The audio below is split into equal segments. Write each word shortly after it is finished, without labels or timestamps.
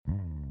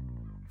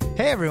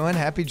Hey everyone,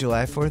 happy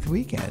July 4th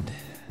weekend.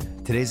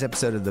 Today's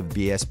episode of the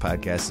BS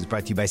Podcast is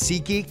brought to you by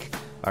SeatGeek,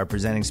 our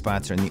presenting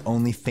sponsor and the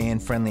only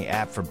fan-friendly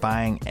app for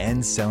buying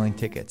and selling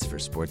tickets for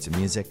sports and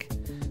music.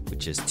 With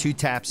just 2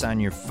 taps on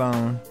your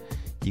phone,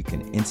 you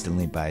can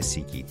instantly buy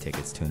SeatGeek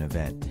tickets to an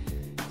event.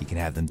 You can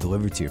have them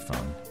delivered to your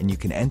phone, and you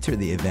can enter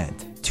the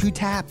event. 2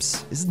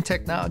 taps. Isn't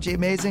technology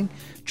amazing?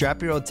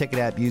 Drop your old ticket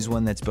app. Use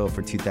one that's built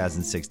for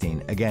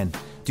 2016. Again,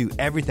 do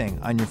everything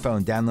on your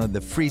phone. Download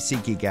the free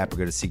SeatGeek app or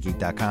go to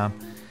SeatGeek.com.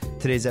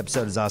 Today's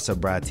episode is also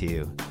brought to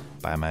you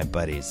by my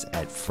buddies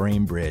at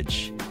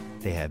FrameBridge.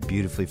 They have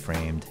beautifully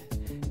framed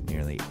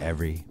nearly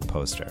every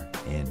poster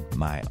in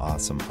my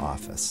awesome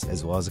office,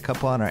 as well as a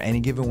couple on our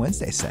Any Given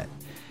Wednesday set.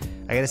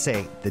 I gotta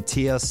say, the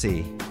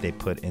TLC they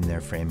put in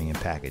their framing and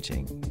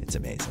packaging, it's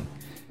amazing.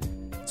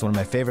 It's one of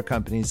my favorite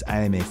companies.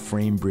 I am a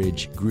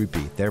FrameBridge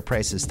groupie. Their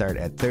prices start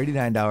at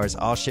 $39.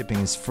 All shipping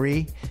is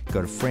free.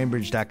 Go to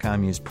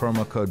framebridge.com, use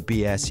promo code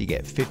BS. You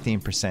get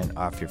 15%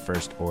 off your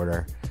first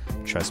order.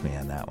 Trust me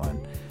on that one.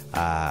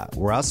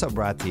 We're also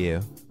brought to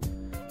you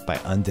by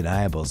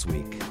Undeniables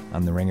Week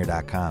on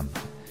theringer.com.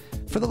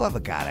 For the love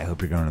of God, I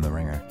hope you're going to The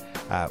Ringer.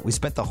 We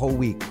spent the whole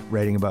week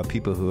writing about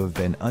people who have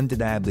been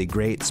undeniably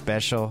great,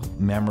 special,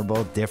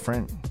 memorable,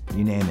 different,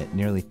 you name it.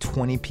 Nearly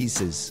 20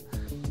 pieces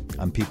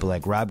on people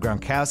like Rob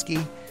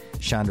Gronkowski,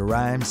 Shonda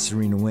Rhimes,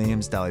 Serena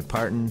Williams, Dolly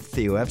Parton,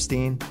 Theo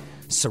Epstein,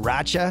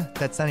 Sriracha.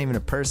 That's not even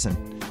a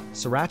person.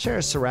 Sriracha or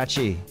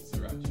Sriracha?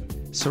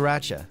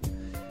 Sriracha.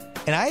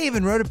 And I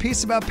even wrote a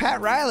piece about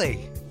Pat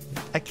Riley.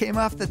 I came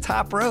off the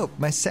top rope.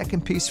 My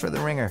second piece for The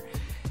Ringer.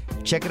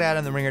 Check it out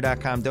on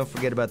theringer.com. Don't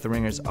forget about The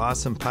Ringer's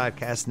awesome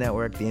podcast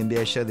network, the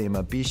NBA show, the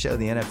MLB show,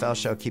 the NFL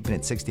show, keeping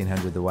it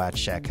 1600 The Watch,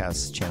 Shack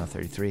House, Channel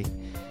 33.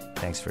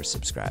 Thanks for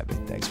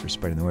subscribing. Thanks for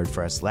spreading the word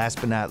for us. Last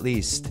but not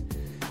least,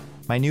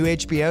 my new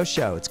HBO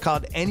show. It's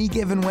called Any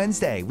Given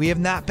Wednesday. We have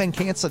not been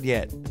canceled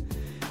yet.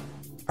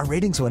 Our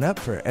ratings went up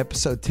for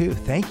episode 2.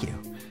 Thank you.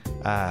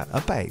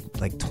 Up by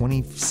like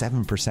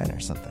 27% or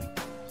something.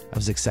 I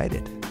was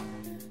excited.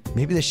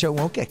 Maybe the show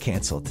won't get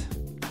canceled.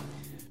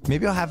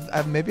 Maybe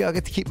I'll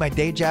get to keep my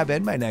day job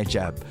and my night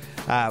job.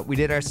 We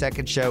did our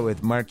second show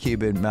with Mark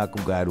Cuban,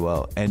 Malcolm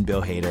Gladwell, and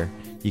Bill Hader.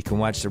 You can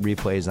watch the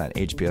replays on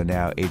HBO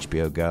Now,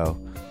 HBO Go,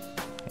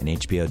 and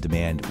HBO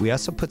Demand. We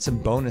also put some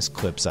bonus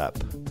clips up,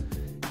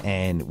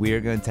 and we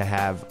are going to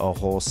have a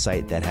whole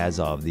site that has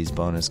all of these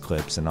bonus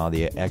clips and all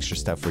the extra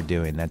stuff we're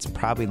doing. That's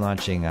probably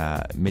launching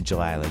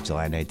mid-July, like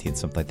July 19th,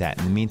 something like that.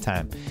 In the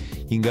meantime,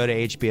 you can go to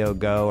HBO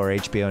Go or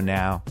HBO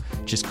Now.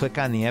 Just click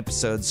on the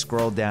episodes,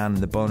 scroll down,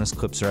 and the bonus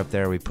clips are up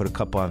there. We put a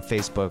couple on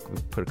Facebook.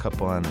 We put a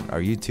couple on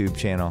our YouTube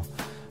channel.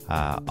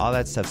 All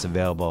that stuff's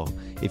available.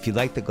 If you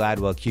like the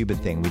Gladwell Cuban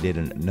thing, we did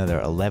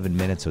another 11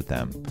 minutes with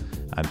them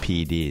on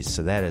PEDs.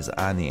 So that is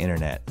on the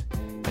internet,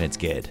 and it's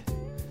good.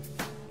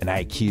 And I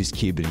accused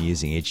Cuban of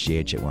using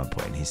HGH at one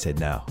point, and he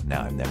said, no,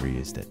 I've never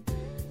used it.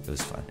 It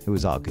was fun. It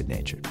was all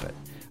good-natured.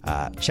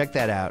 But check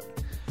that out.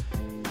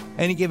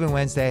 Any Given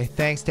Wednesday.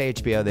 Thanks to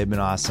HBO. They've been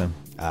awesome.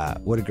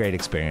 What a great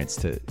experience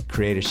to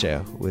create a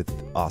show with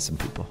awesome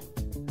people.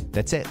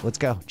 That's it. Let's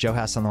go. Joe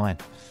House on the line.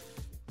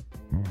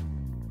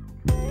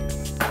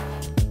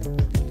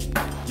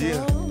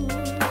 Yeah.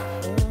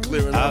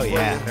 Clear it up. Oh,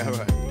 yeah. All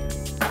right.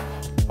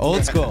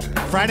 Old school.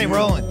 Friday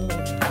Rollin.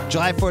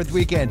 July 4th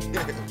weekend.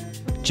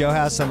 Joe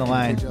House on the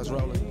line.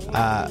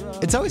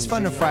 It's always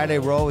fun to Friday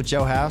roll with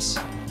Joe House.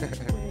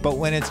 But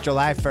when it's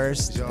July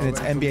 1st and it's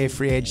NBA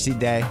free agency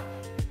day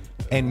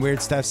and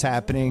weird stuff's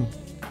happening,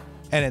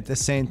 and at the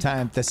same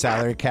time, the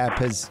salary cap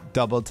has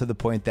doubled to the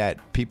point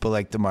that people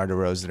like DeMar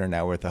DeRozan are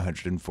now worth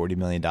 $140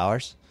 million.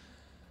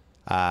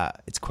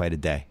 It's quite a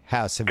day.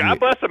 House, God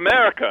bless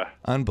America.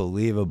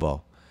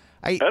 Unbelievable.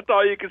 That's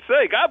all you can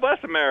say. God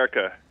bless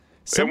America.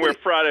 And we're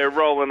Friday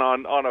rolling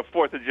on a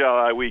 4th of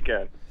July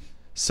weekend.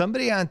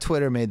 Somebody on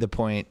Twitter made the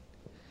point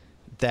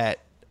that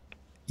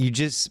you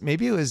just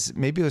maybe it was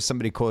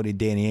somebody quoting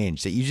Danny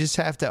Ainge, that you just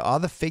have to, all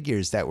the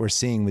figures that we're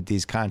seeing with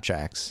these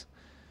contracts.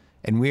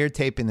 And we are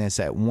taping this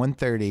at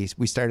 1:30.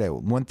 We start at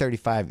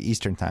 1:35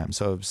 Eastern time,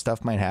 so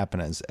stuff might happen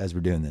as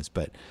we're doing this.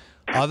 But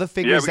all the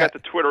figures. Yeah, we got the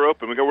Twitter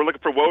open. We're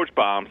looking for Woj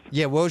bombs.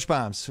 Yeah, Woj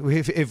bombs.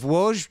 If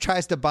Woj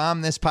tries to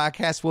bomb this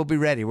podcast, we'll be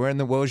ready. We're in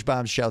the Woj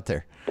bomb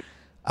shelter.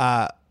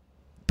 But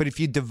if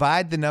you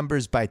divide the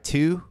numbers by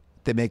 2,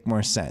 they make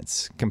more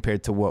sense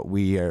compared to what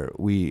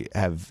we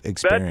have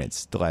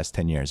experienced the last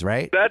 10 years,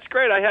 right? That's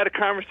great. I had a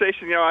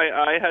conversation.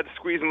 I had to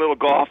squeeze in a little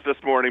golf this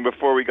morning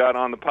before we got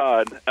on the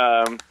pod.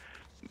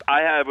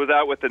 I was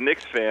out with a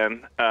Knicks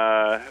fan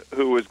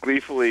who was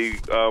gleefully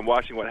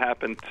watching what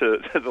happened to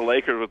the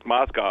Lakers with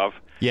Moskov.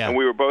 Yeah. And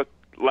we were both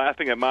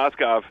laughing at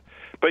Moskov.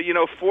 But,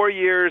 4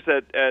 years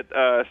at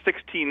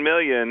 $16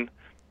 million,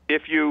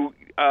 if you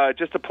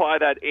just apply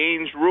that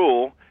Ainge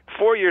rule,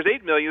 4 years,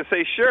 $8 million,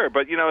 say sure.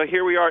 But,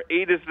 here we are,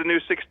 8 is the new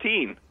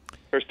 16,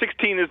 or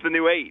 16 is the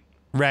new 8.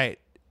 Right.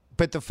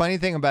 But the funny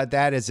thing about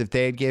that is if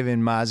they had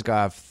given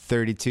Mozgov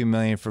 $32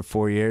 million for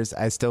 4 years,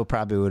 I still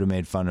probably would have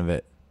made fun of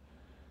it.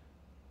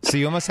 So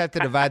you almost have to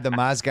divide the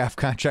Mozgov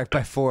contract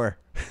by 4.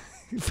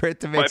 for it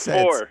to make By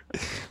sense. 4.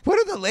 What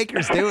are the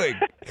Lakers doing?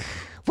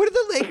 What are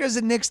the Lakers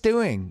and Knicks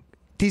doing?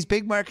 These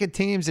big market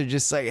teams are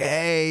just like,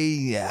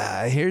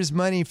 hey, here's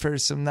money for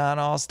some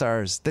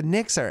non-all-stars. The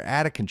Knicks are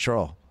out of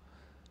control.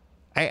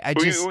 I can't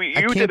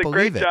You did a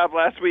great job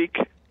last week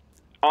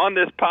on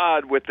this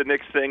pod with the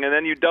Knicks thing, and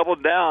then you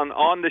doubled down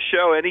on the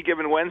show Any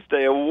Given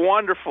Wednesday, a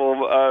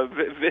wonderful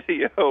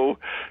video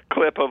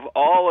clip of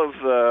all of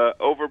the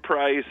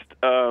overpriced,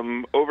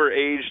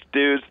 overaged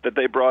dudes that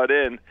they brought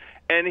in.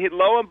 And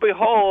lo and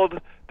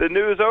behold, the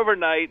news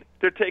overnight,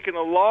 they're taking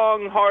a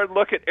long, hard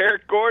look at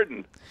Eric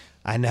Gordon.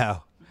 I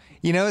know.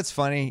 You know, it's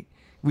funny.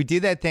 We do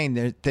that thing.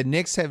 The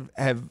Knicks have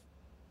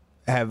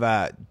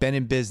been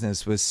in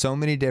business with so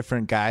many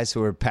different guys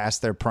who are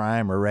past their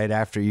prime or right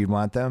after you'd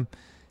want them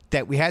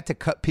that we had to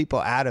cut people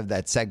out of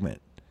that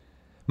segment.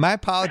 My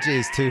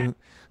apologies to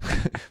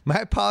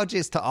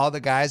all the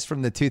guys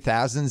from the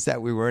 2000s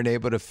that we weren't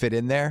able to fit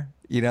in there.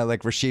 You know,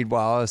 like Rasheed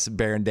Wallace,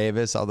 Baron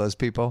Davis, all those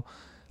people.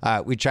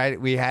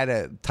 We had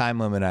a time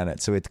limit on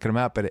it, so we had to cut them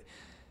out.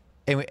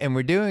 And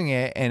we're doing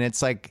it, and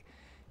it's like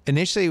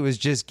initially it was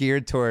just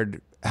geared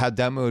toward how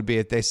dumb it would be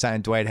if they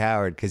signed Dwight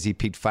Howard because he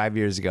peaked 5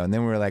 years ago. And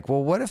then we were like,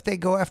 well, what if they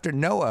go after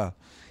Noah?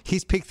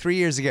 He's peaked 3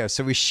 years ago.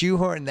 So we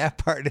shoehorned that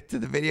part into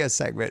the video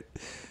segment.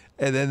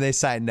 And then they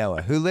signed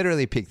Noah, who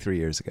literally peaked 3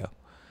 years ago.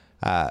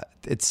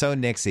 It's so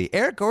Knicksy.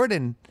 Eric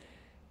Gordon,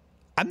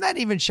 I'm not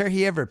even sure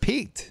he ever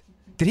peaked.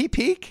 Did he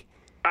peak?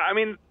 I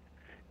mean,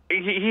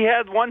 he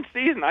had one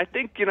season. I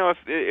think, you know,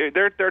 if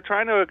they're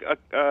trying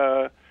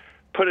to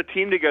put a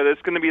team together,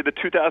 it's going to be the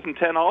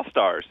 2010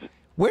 All-Stars.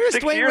 Where's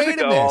 6 Dwayne years Wade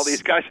ago, in this? all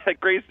these guys had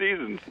great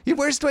seasons.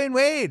 Where's Dwayne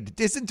Wade?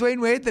 Isn't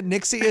Dwayne Wade the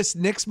Knicksiest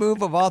Knicks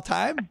move of all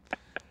time?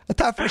 I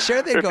thought for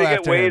sure they'd if go they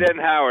after get Wade him. and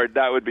Howard,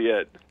 that would be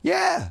it.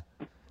 Yeah.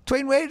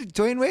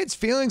 Dwayne Wade's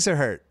feelings are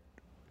hurt.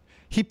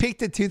 He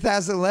peaked in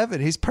 2011.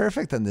 He's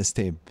perfect on this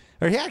team.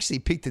 Or he actually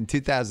peaked in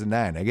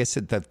 2009. I guess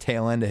at the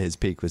tail end of his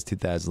peak was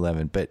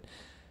 2011. But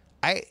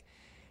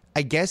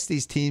I guess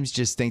these teams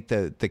just think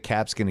the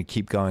cap's going to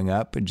keep going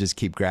up and just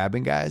keep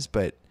grabbing guys.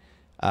 But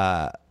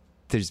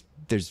there's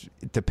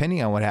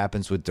depending on what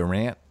happens with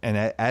Durant, and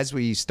as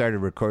we started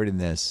recording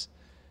this,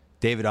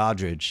 David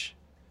Aldridge,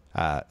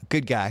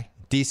 good guy,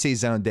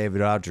 DC's own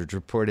David Aldridge,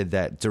 reported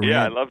that Durant.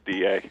 Yeah, I love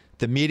DA.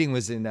 The meeting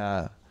was in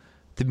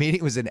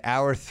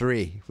hour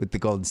 3 with the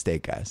Golden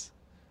State guys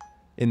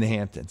in the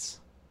Hamptons.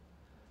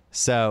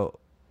 So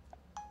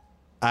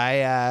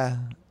I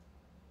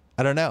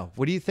don't know.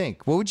 What do you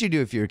think? What would you do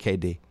if you were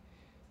KD?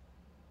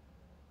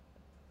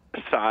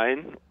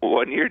 Sign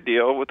 1-year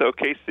deal with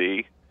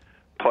OKC.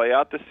 Play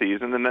out the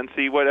season, and then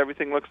see what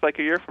everything looks like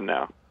a year from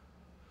now.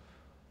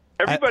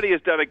 Everybody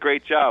has done a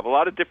great job. A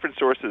lot of different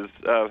sources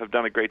have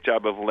done a great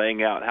job of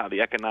laying out how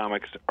the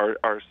economics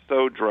are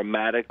so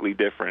dramatically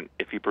different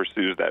if he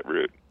pursues that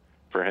route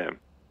for him.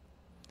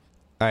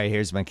 All right,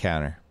 here's my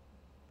counter.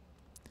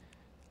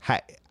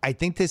 I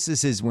think this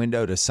is his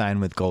window to sign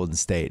with Golden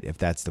State if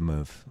that's the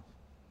move.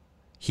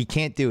 He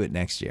can't do it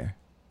next year.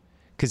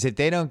 Because if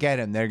they don't get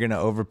him, they're going to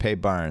overpay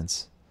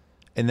Barnes.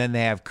 And then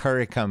they have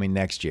Curry coming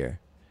next year.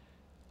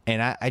 And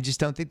I just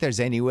don't think there's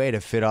any way to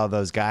fit all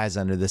those guys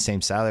under the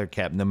same salary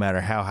cap, no matter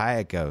how high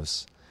it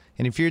goes.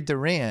 And if you're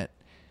Durant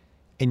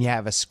and you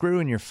have a screw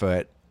in your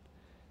foot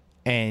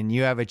and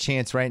you have a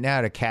chance right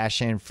now to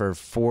cash in for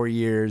 4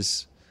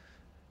 years,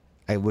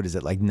 what is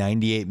it, like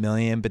 $98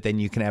 million, but then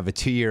you can have a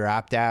 2-year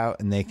opt-out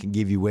and they can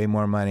give you way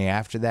more money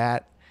after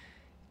that.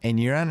 And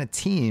you're on a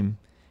team,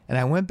 and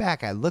I went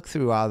back, I looked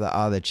through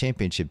all the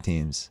championship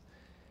teams.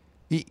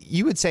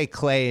 You would say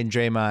Clay and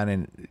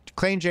Draymond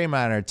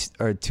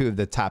are two of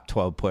the top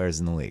 12 players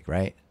in the league,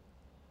 right?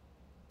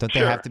 Don't they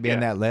have to be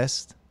on that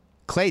list?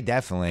 Clay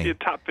definitely. Yeah,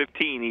 top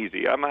 15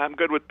 easy. I'm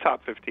good with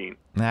top 15.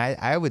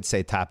 I would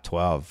say top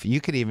 12.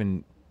 You could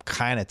even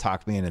kind of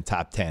talk me into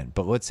top 10,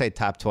 but let's say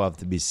top 12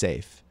 to be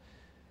safe.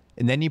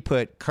 And then you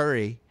put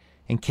Curry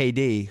and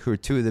KD, who are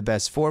two of the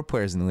best 4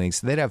 players in the league,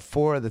 so they'd have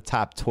 4 of the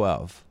top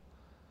 12,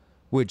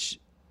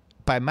 which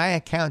by my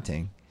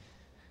accounting,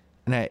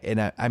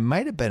 and I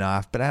might have been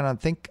off, but I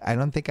don't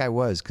think I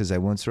was, because I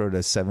once wrote a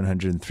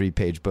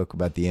 703-page book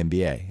about the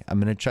NBA. I'm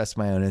going to trust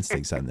my own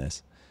instincts on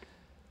this.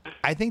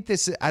 I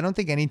don't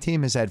think any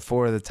team has had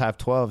 4 of the top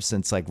 12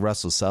 since like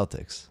Russell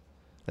Celtics.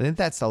 I think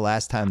that's the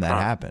last time that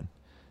happened.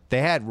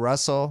 They had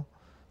Russell,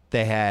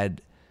 they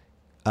had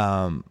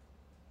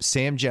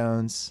Sam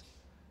Jones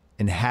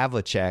and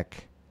Havlicek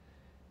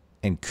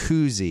and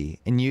Kuzi,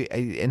 and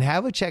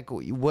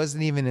Havlicek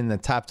wasn't even in the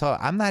top 12.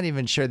 I'm not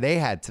even sure they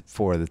had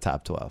 4 of the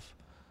top 12.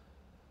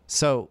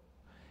 So,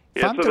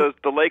 the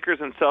Lakers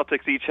and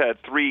Celtics each had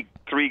three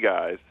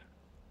guys.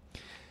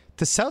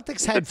 The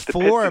Celtics had the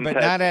 4, Pistons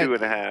but had not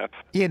 2.5.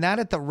 Yeah, not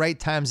at the right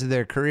times of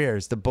their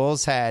careers. The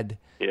Bulls had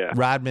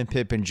Rodman,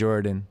 Pippen,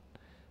 Jordan.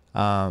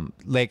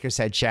 Lakers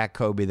had Shaq,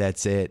 Kobe.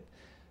 That's it.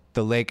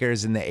 The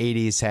Lakers in the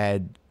 80s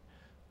had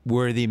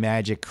Worthy,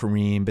 Magic,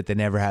 Kareem, but they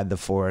never had the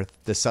 4th.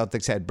 The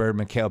Celtics had Bird,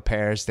 McHale,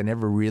 Parrish. They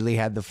never really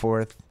had the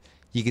 4th.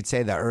 You could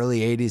say the early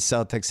 80s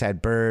Celtics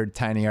had Bird,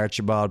 Tiny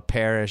Archibald,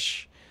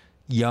 Parrish.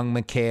 young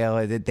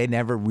McHale. They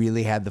never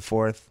really had the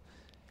fourth.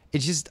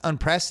 It's just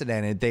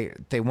unprecedented.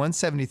 They won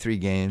 73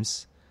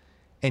 games,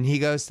 and he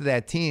goes to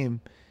that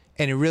team,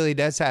 and it really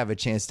does have a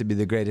chance to be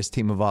the greatest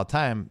team of all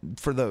time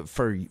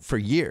for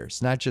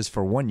years, not just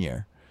for 1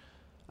 year.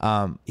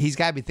 He's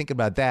got to be thinking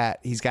about that.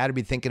 He's got to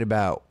be thinking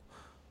about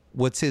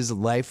what's his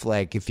life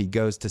like if he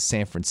goes to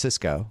San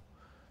Francisco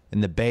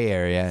in the Bay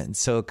Area and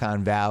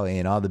Silicon Valley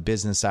and all the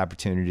business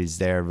opportunities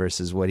there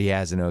versus what he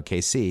has in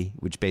OKC,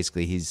 which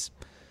basically he's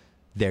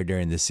there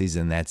during the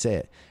season. That's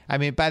it. I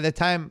mean, by the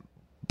time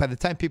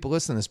people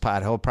listen to this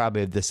pod, he'll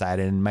probably have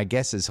decided, and my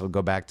guess is he'll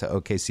go back to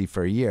OKC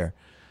for a year.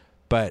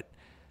 But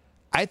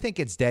I think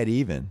it's dead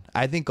even.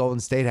 I think Golden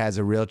State has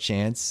a real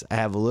chance. I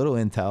have a little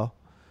intel.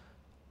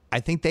 I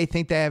think they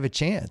have a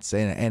chance,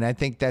 and I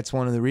think that's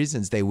one of the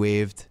reasons they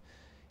waived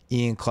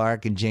Ian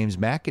Clark and James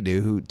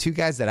McAdoo, who two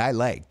guys that I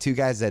like, two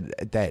guys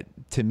that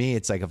to me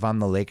it's like if I'm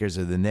the Lakers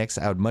or the Knicks,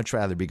 I would much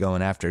rather be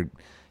going after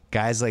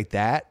guys like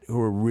that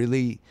who are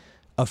really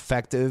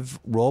effective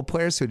role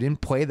players who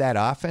didn't play that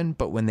often,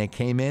 but when they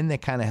came in, they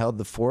kind of held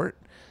the fort,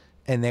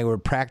 and they were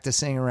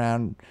practicing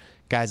around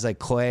guys like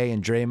Clay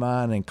and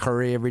Draymond and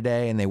Curry every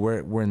day, and they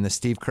were in the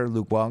Steve Kerr,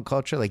 Luke Walton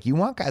culture. Like, you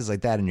want guys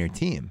like that in your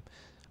team.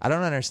 I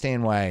don't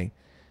understand why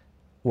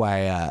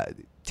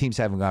teams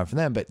haven't gone for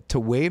them, but to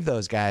waive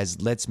those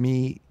guys makes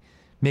me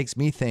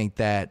think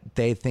that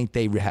they think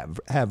they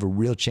have a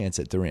real chance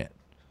at Durant.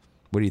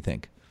 What do you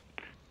think?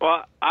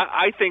 Well,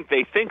 I think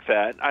they think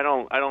that. I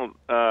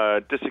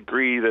don't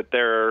disagree that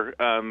their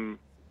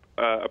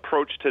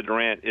approach to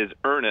Durant is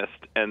earnest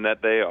and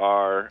that they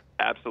are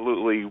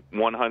absolutely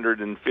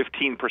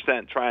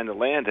 115% trying to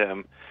land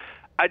him.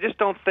 I just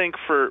don't think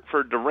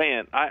for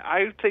Durant,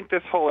 I think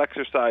this whole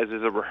exercise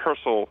is a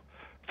rehearsal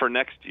for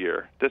next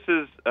year. This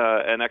is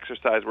an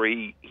exercise where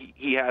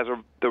he has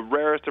the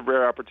rarest of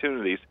rare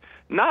opportunities.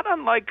 Not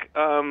unlike,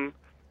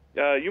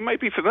 you might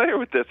be familiar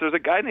with this. There's a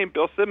guy named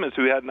Bill Simmons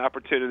who had an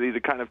opportunity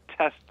to kind of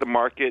test the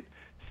market,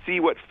 see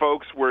what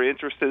folks were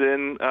interested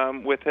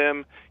in with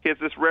him. He has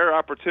this rare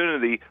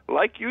opportunity,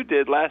 like you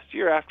did last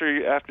year after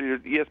your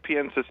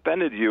ESPN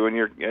suspended you and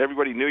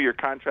everybody knew your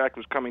contract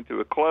was coming to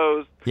a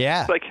close.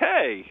 Yeah. It's like,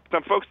 hey,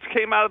 some folks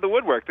came out of the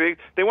woodwork.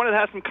 They wanted to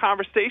have some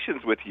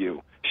conversations with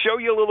you, show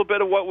you a little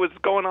bit of what was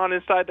going on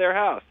inside their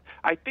house.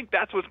 I think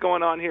that's what's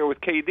going on here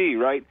with KD,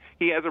 right?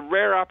 He has a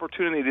rare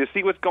opportunity to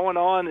see what's going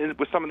on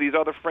with some of these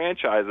other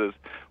franchises,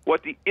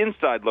 what the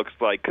inside looks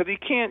like. Because he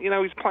can't,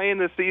 he's playing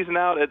the season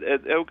out at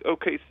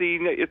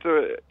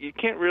OKC. You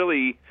can't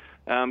really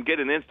get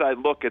an inside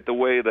look at the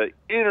way the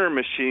inner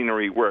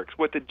machinery works,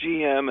 what the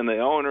GM and the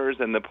owners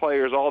and the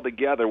players all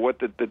together,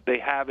 what they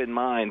have in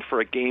mind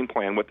for a game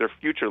plan, what their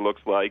future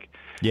looks like.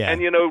 Yeah.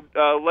 And,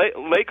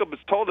 Lacob has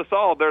told us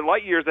all they're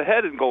light years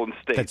ahead in Golden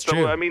State. That's so,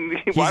 true. I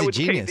mean, He's why a would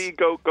genius. KD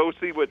go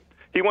see what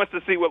he wants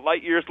to see what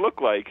light years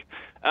look like?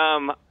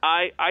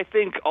 I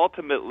think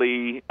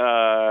ultimately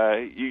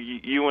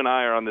you and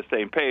I are on the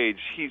same page.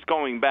 He's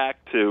going back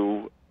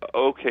to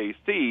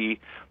OKC,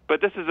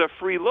 but this is a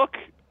free look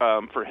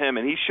for him,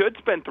 and he should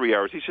spend 3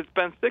 hours. He should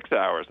spend 6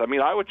 hours. I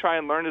mean, I would try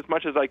and learn as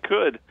much as I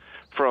could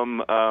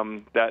from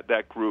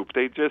that group.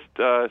 They just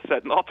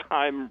set an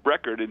all-time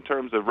record in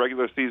terms of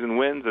regular season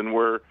wins, and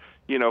were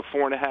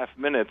 4.5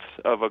 minutes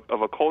of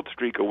a cold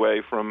streak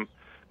away from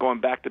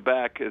going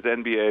back-to-back as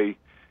NBA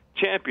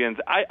champions.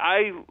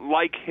 I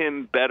like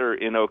him better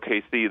in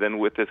OKC than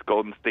with this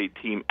Golden State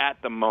team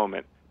at the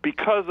moment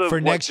because of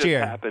what next just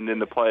year happened in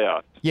the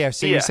playoffs. Yeah,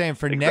 so you're saying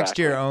for next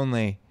year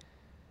only.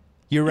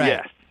 You're right.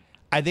 Yes.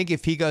 I think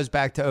if he goes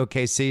back to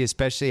OKC,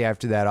 especially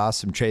after that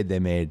awesome trade they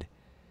made,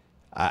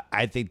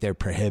 I think they're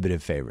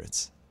prohibitive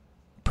favorites.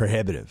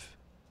 Prohibitive.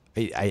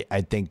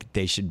 I think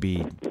they should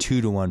be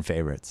 2-1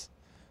 favorites.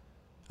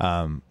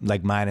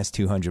 Like minus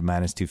 200,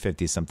 minus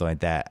 250, something like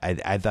that.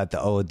 I thought the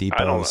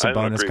Oladipo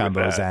Sabonis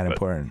combo was that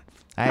important.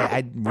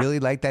 I really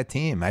like that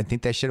team. I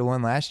think they should have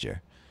won last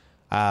year.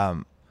 At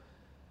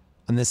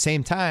the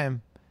same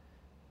time,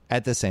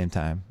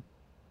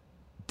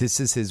 this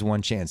is his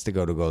one chance to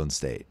go to Golden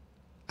State.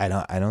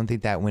 I don't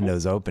think that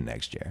window's open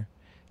next year.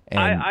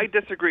 And I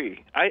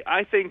disagree.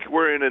 I think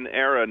we're in an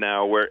era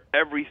now where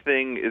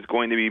everything is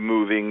going to be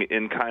moving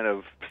in kind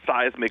of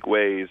seismic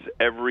ways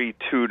every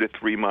 2 to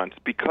 3 months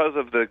because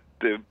of the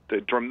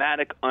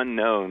dramatic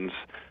unknowns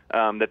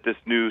that this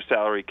new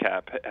salary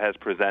cap has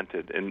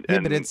presented.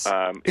 But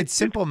it's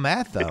simple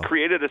math, though. It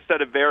created a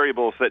set of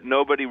variables that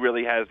nobody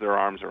really has their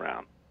arms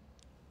around.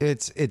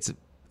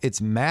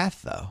 It's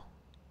math, though.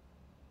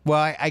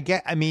 Well,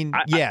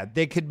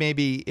 they could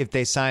maybe, if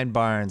they sign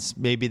Barnes,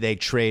 maybe they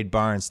trade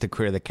Barnes to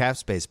clear the cap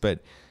space.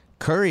 But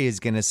Curry is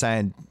going to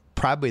sign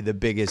probably the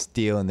biggest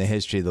deal in the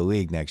history of the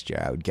league next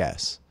year, I would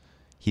guess.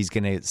 He's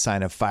going to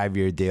sign a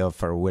 5-year deal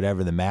for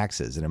whatever the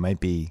max is, and it might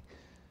be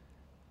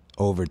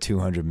over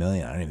 $200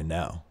 million. I don't even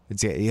know.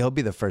 He'll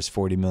be the first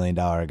 $40 million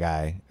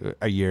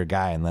a year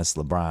guy, unless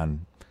LeBron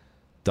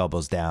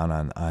doubles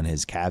down on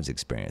his Cavs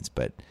experience.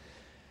 But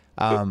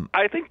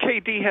I think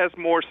KD has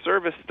more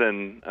service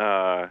than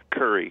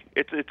Curry.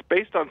 It's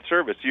based on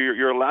service.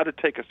 You're allowed to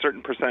take a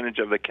certain percentage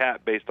of the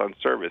cap based on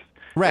service.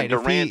 Right.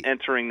 And Durant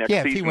entering next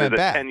season is a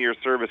 10-year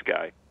service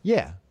guy.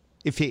 Yeah.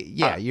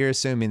 You're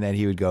assuming that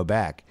he would go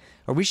back.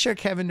 Are we sure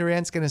Kevin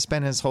Durant's going to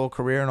spend his whole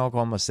career in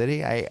Oklahoma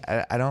City?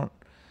 I don't.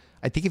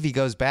 I think if he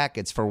goes back,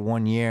 it's for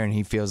 1 year, and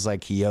he feels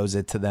like he owes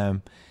it to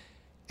them.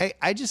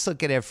 I just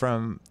look at it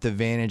from the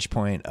vantage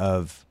point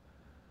of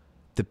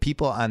the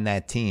people on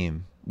that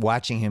team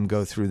watching him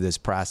go through this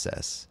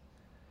process.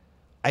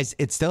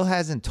 It still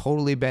hasn't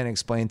totally been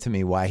explained to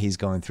me why he's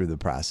going through the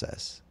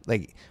process.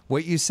 Like,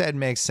 what you said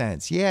makes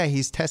sense. Yeah,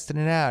 he's testing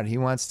it out. He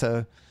wants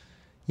to,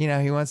 he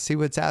wants to see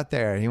what's out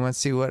there. He wants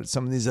to see what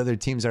some of these other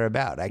teams are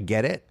about. I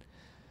get it.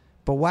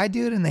 But why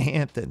do it in the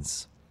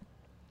Hamptons?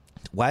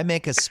 Why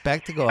make a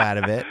spectacle out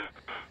of it?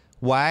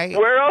 Why?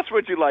 Where else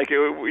would you like it?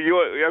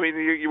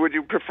 Would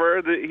you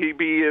prefer that he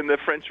be in the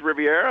French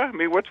Riviera? I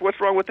mean, what's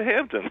wrong with the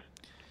Hamptons?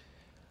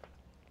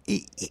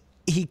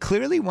 He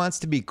clearly wants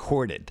to be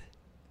courted.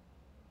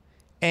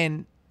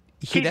 And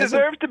he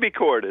deserves to be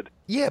courted.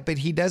 Yeah, but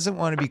he doesn't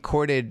want to be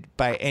courted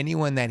by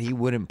anyone that he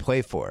wouldn't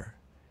play for.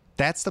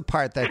 That's the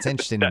part that's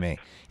interesting to me.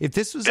 If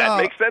this was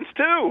that makes sense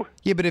too.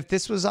 Yeah, but if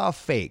this was all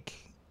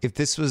fake, if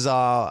this was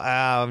all,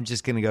 I'm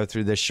just going to go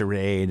through this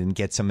charade and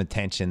get some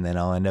attention, then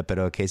I'll end up at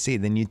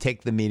OKC. Then you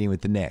take the meeting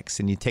with the Knicks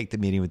and you take the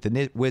meeting with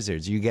the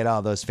Wizards. You get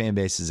all those fan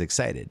bases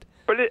excited.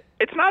 But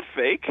it's not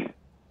fake.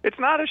 It's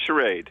not a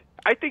charade.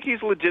 I think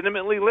he's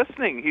legitimately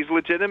listening. He's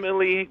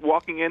legitimately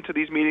walking into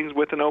these meetings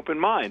with an open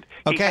mind.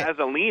 Okay. He has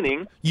a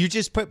leaning.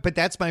 But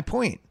that's my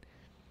point.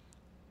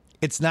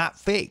 It's not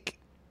fake.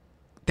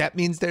 That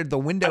means the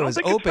window is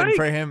open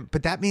for him.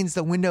 But that means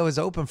the window is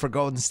open for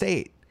Golden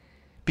State.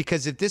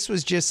 Because if this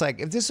was like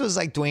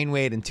Dwayne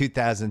Wade in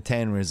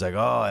 2010, where he's like,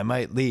 oh, I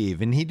might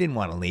leave. And he didn't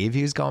want to leave.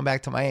 He was going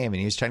back to Miami. And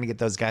he was trying to get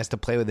those guys to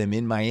play with him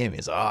in Miami.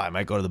 He's I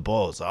might go to the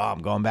Bulls.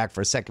 I'm going back for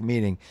a second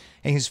meeting.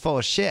 And he's full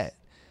of shit.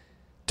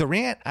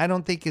 Durant, I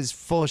don't think is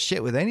full of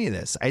shit with any of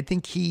this. I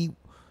think he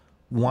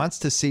wants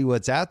to see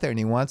what's out there and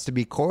he wants to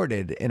be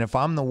courted. And if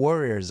I'm the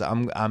Warriors,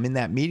 I'm in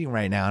that meeting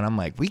right now and I'm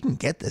like, we can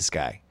get this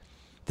guy.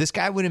 This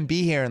guy wouldn't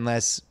be here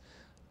unless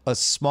a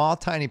small,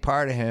 tiny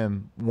part of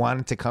him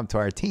wanted to come to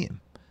our team.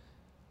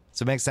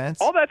 Does it make sense?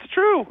 Oh, that's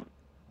true.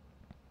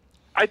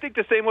 I think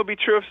the same would be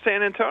true of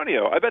San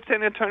Antonio. I bet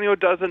San Antonio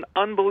does an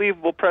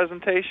unbelievable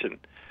presentation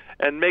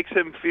and makes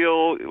him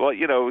feel,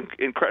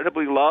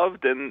 incredibly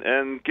loved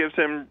and gives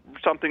him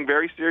something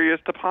very serious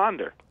to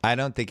ponder. I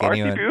don't think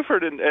R.C.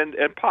 Buford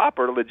and Pop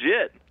are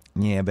legit.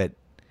 Yeah, but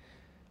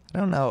I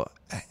don't know.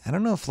 I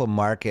don't know if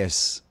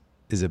LaMarcus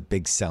is a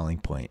big selling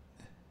point.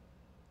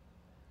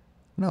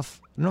 I don't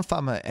know if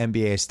I'm an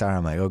NBA star.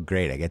 I'm like, oh,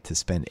 great. I get to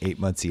spend 8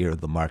 months a year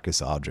with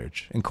LaMarcus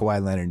Aldridge and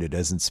Kawhi Leonard, who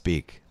doesn't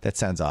speak. That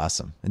sounds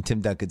awesome. And Tim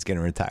Duncan's going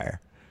to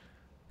retire.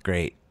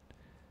 Great.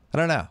 I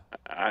don't know.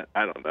 I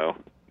don't know.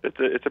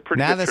 It's a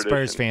pretty now good the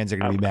Spurs fans are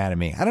going to be mad at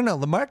me. I don't know.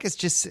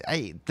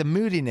 LaMarcus the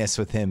moodiness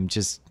with him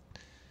just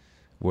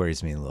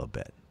worries me a little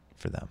bit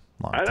for them.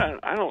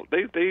 I don't.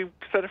 They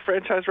set a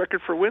franchise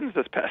record for wins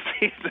this past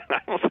season. I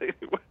don't think.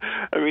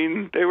 I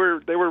mean, they were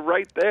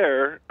right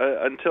there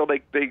until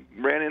they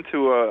ran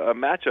into a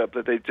matchup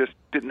that they just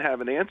didn't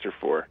have an answer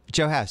for.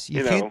 Joe House,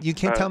 you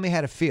can't tell me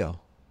how to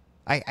feel.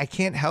 I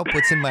can't help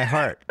what's in my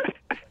heart.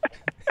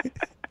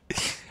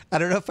 I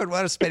don't know if I'd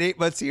want to spend 8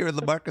 months a year with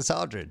LaMarcus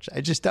Aldridge.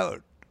 I just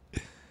don't.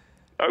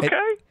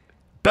 Okay,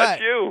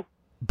 that's you.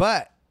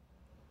 But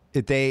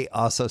if they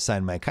also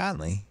signed Mike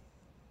Conley,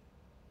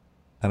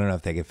 I don't know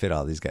if they could fit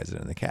all these guys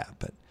in the cap.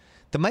 But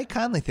the Mike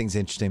Conley thing's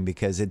interesting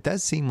because it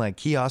does seem like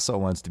he also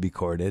wants to be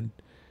courted,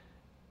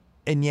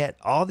 and yet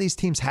all these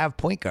teams have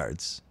point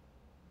guards.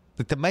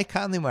 Like the Mike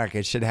Conley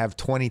market should have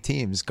 20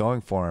 teams going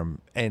for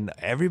him, and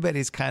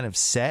everybody's kind of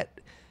set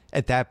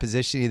at that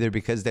position either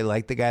because they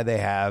like the guy they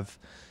have,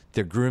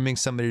 they're grooming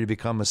somebody to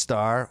become a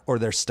star, or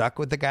they're stuck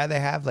with the guy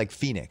they have, like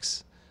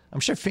Phoenix. I'm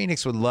sure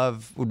Phoenix would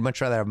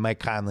much rather have Mike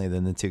Conley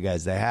than the two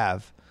guys they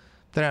have.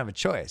 They don't have a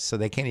choice, so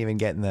they can't even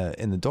get in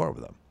the door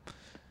with them.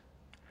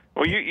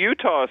 Well,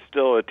 Utah is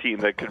still a team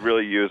that could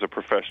really use a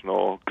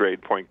professional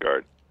grade point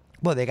guard.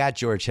 Well, they got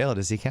George Hill.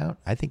 Does he count?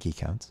 I think he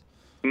counts.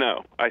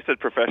 No, I said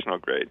professional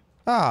grade.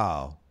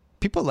 Oh,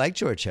 people like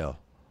George Hill.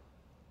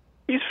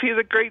 He's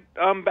a great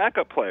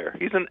backup player.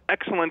 He's an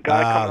excellent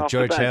guy coming off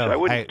George the bench. Hill. I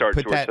wouldn't start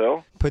George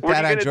Hill. Put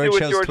that on George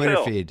Hill's Twitter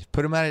feed.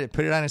 Put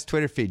it on his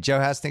Twitter feed. Joe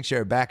House thinks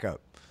you're a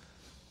backup.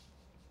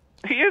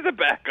 He is a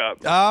backup.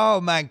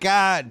 Oh, my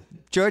God.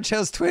 George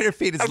Hill's Twitter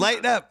feed is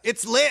lighting up.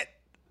 It's lit.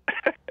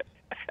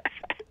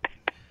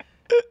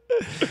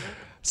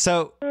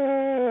 So,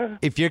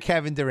 if you're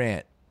Kevin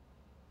Durant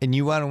and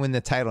you want to win the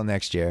title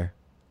next year,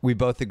 we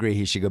both agree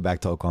he should go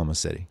back to Oklahoma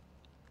City.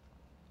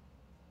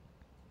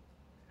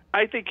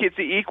 I think it's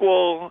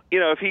equal.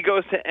 If he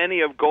goes to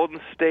any of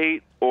Golden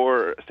State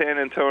or San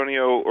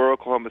Antonio or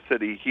Oklahoma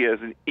City, he has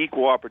an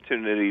equal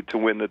opportunity to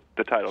win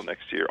the title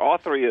next year. All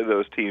three of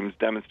those teams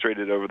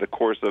demonstrated over the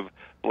course of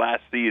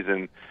last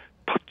season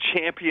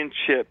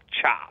championship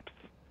chops.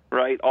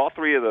 right? All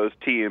three of those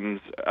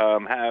teams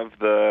have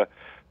the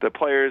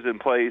players in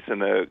place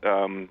and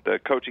the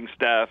coaching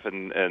staff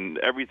and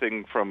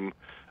everything from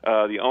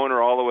the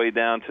owner all the way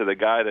down to the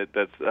guy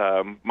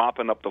that's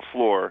mopping up the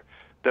floor.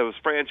 Those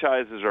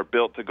franchises are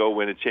built to go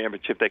win a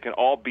championship. They can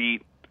all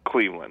beat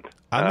Cleveland.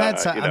 I'm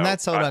not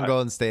sold on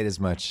Golden State as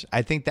much.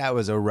 I think that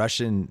was a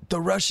Russian.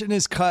 The Russian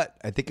is cut.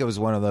 I think it was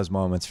one of those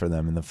moments for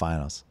them in the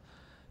finals.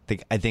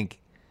 I think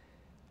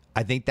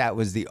that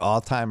was the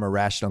all-time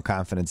irrational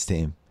confidence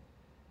team,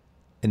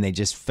 and they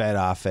just fed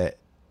off it,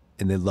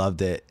 and they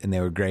loved it, and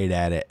they were great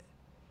at it,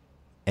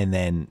 and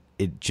then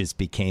it just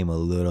became a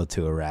little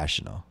too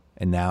irrational.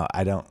 And now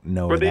I don't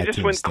know where that team they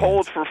just went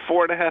cold for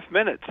 4.5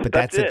 minutes. But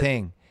that's the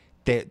thing.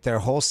 Their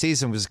whole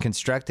season was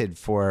constructed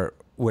for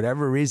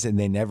whatever reason.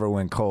 They never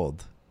went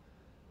cold.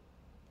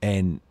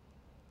 And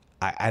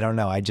I don't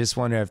know. I just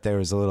wonder if there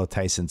was a little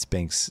Tyson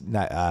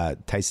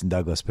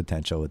Douglas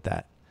potential with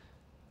that.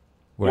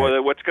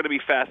 Well, what's going to be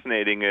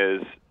fascinating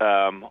is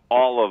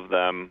all of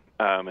them,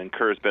 and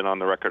Kerr's been on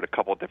the record a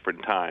couple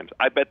different times.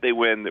 I bet they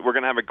win. We're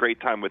going to have a great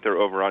time with their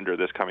over-under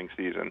this coming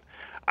season.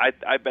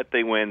 I bet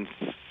they win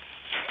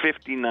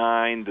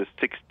 59 to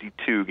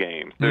 62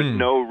 games. There's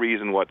no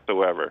reason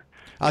whatsoever.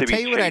 I'll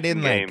tell you what I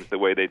didn't like. The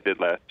way they did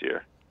last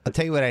year. I'll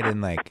tell you what I didn't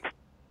like.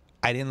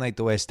 I didn't like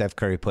the way Steph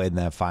Curry played in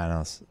that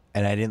finals,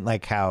 and I didn't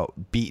like how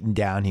beaten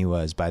down he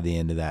was by the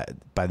end of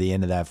that. By the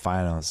end of that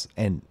finals,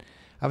 and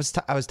I was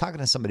talking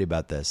to somebody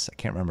about this. I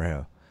can't remember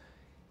who.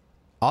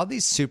 All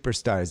these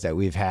superstars that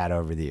we've had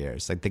over the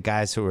years, like the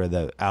guys who are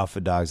the alpha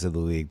dogs of the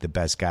league, the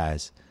best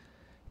guys,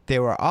 they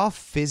were all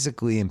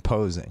physically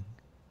imposing,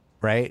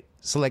 right?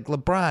 So like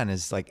LeBron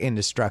is like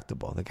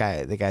indestructible. The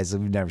guys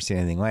we've never seen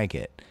anything like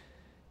it.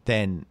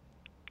 Then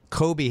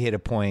Kobe hit a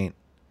point,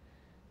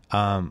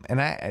 and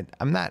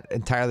I'm not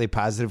entirely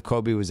positive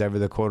Kobe was ever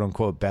the quote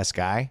unquote best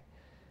guy,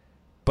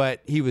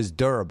 but he was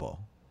durable,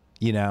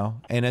 you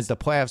know. And as the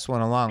playoffs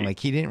went along, like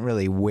he didn't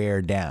really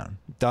wear down.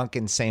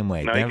 Duncan same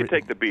way. No, he could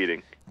take the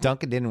beating.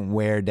 Duncan didn't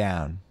wear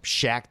down.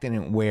 Shaq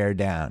didn't wear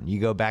down. You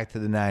go back to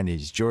the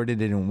 90s. Jordan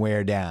didn't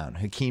wear down.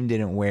 Hakeem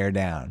didn't wear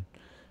down.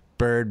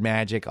 Bird,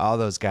 Magic, all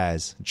those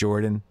guys.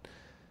 Jordan.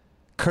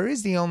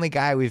 Curry's the only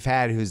guy we've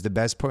had who's the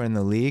best player in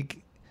the league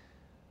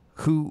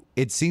who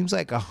it seems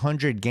like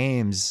 100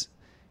 games,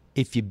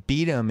 if you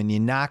beat him and you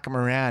knock him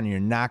around and you're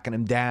knocking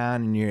him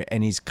down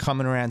and he's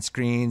coming around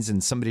screens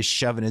and somebody's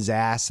shoving his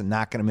ass and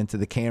knocking him into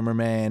the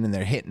cameraman and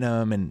they're hitting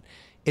him, and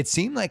it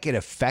seemed like it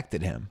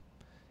affected him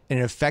and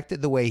it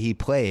affected the way he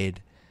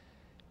played.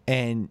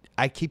 And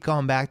I keep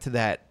going back to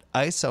that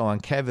ISO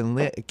on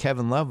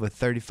Kevin Love with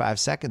 35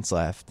 seconds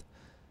left,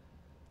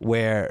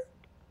 where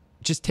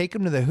just take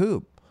him to the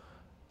hoop.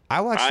 I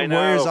watched the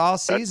Warriors all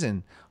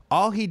season.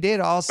 All he did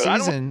all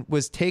season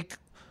was take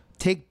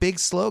big,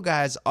 slow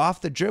guys off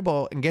the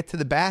dribble and get to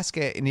the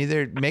basket and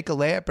either make a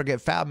layup or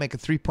get fouled, make a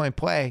three-point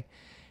play.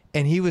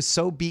 And he was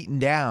so beaten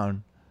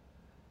down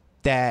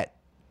that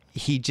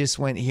he just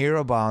went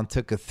hero ball and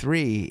took a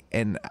three.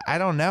 And I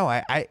don't know.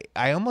 I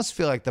almost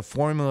feel like the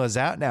formula is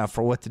out now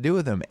for what to do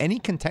with him. Any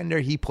contender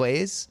he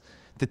plays,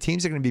 the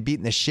teams are going to be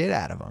beating the shit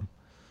out of him.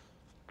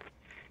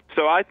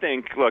 So I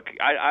think, look,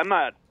 I'm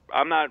not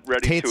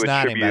ready Tate's to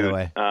attribute. Nodding, by the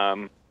way.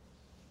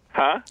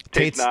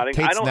 Tate's nodding.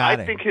 Tate's nodding.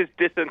 I think his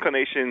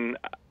disinclination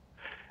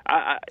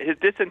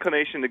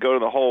to go to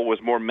the hole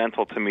was more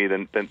mental to me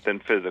than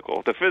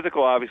physical. The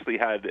physical obviously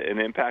had an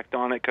impact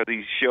on it because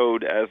he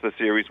showed as the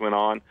series went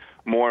on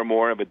more and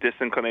more of a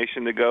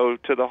disinclination to go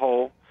to the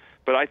hole.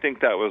 But I think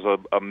that was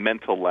a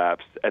mental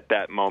lapse at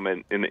that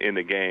moment in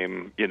the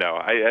game. You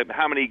know,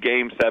 how many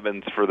game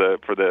sevens for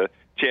the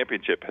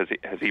championship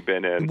has he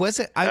been in? It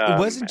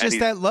wasn't just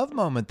that Love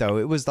moment though.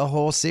 It was the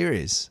whole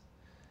series.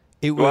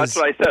 That's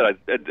what I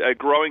said, a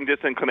growing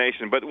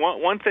disinclination. But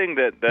one thing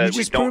that you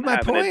just we don't proved my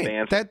have point. in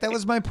advance. That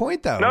was my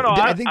point, though. No,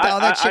 I think all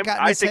that shit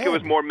got in his I think head. it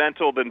was more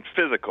mental than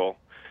physical.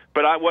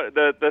 But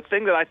the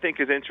thing that I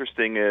think is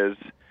interesting is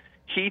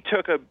he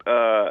took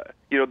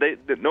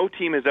no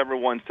team has ever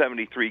won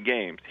 73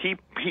 games.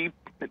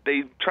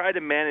 They tried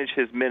to manage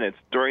his minutes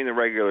during the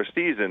regular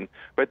season,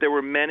 but there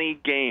were many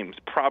games,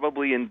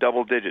 probably in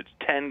double digits,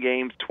 10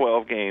 games,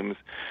 12 games,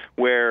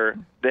 where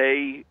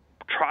they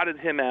trotted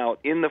him out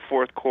in the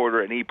fourth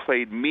quarter, and he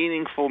played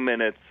meaningful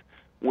minutes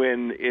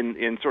when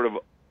in sort of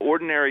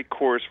ordinary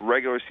course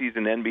regular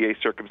season NBA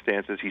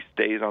circumstances he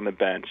stays on the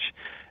bench.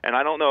 And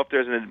I don't know if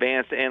there's an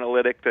advanced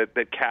analytic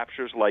that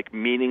captures like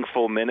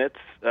meaningful minutes,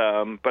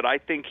 but I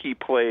think he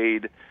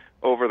played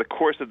over the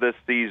course of this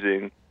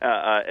season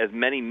as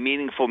many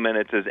meaningful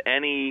minutes as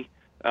any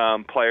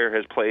player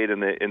has played in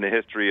the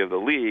history of the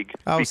league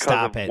because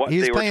of what they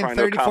were trying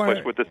to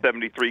accomplish with the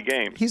 73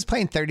 games. He's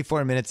playing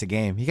 34 minutes a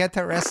game. He got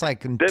to rest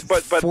like in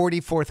 40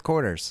 fourth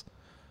quarters.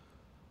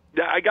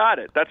 Yeah, I got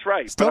it. That's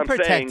right. Don't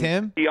protect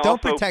him.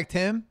 Don't protect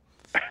him.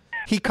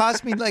 He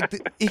cost me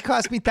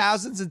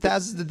thousands and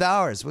thousands of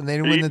dollars when they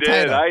didn't win the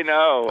title. I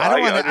know.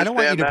 I don't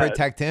want you to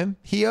protect him.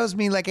 He owes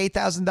me like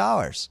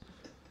 $8,000.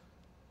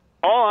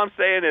 All I'm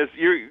saying is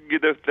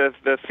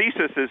the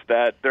thesis is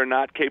that they're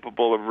not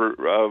capable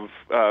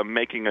of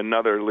making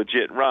another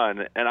legit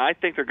run, and I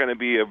think they're going to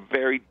be a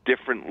very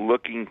different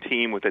looking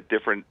team with a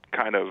different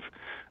kind of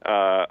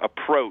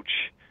approach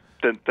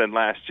than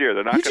last year.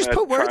 They're not going to just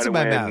put words in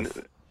my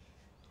mouth.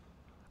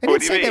 I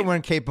didn't say they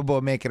weren't capable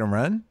of making a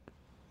run.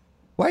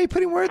 Why are you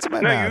putting words in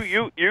my mouth?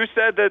 No, you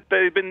said that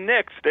they've been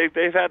nixed.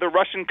 They've had the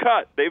Russian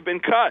cut. They've been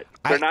cut.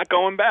 They're not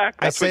going back.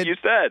 That's what you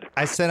said.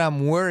 I said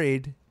I'm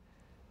worried.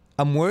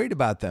 I'm worried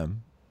about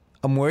them.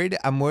 I'm worried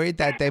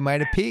that they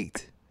might have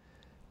peaked.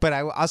 But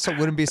I also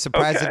wouldn't be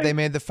surprised if they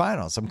made the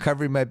finals. I'm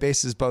covering my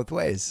bases both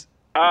ways.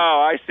 Oh,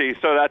 I see.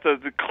 So that's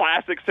a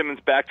classic Simmons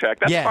backtrack.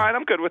 That's fine.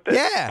 I'm good with it.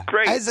 Yeah.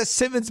 Great. As a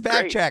Simmons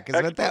backtrack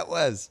is what that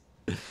was.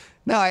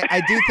 No,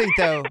 I do think,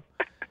 though,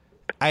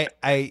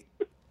 I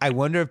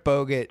wonder if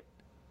Bogut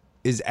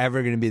is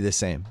ever going to be the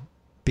same,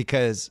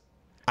 because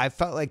I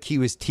felt like he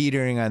was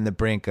teetering on the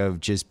brink of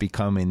just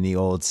becoming the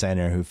old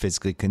center who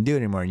physically couldn't do it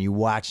anymore. And you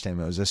watched him.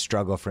 It was a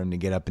struggle for him to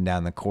get up and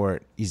down the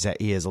court.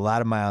 He has a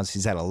lot of miles.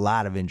 He's had a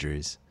lot of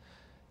injuries.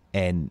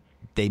 And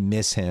they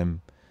miss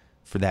him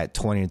for that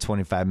 20 to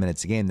 25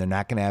 minutes a game. They're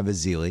not going to have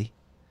Ezeli.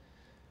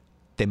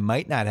 They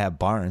might not have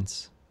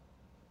Barnes.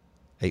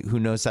 Who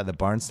knows how the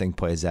Barnes thing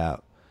plays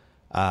out.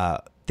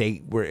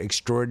 They were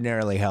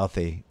extraordinarily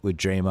healthy with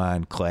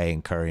Draymond, Clay,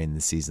 and Curry in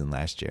the season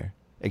last year.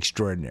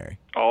 Extraordinary.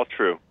 All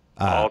true.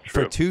 All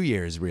true. For 2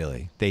 years,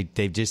 really.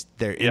 They've just,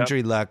 their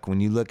injury luck, when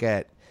you look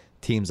at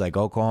teams like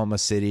Oklahoma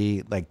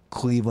City, like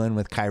Cleveland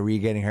with Kyrie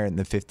getting hurt in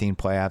the 15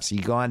 playoffs,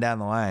 you go on down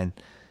the line,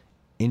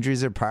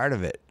 injuries are part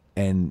of it,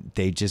 and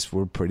they just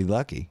were pretty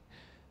lucky.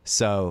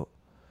 So,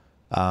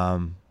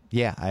 I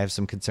have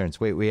some concerns.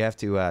 Wait, we have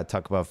to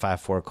talk about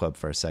 5-4 Club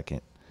for a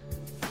second.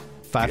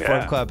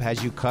 5-4 Club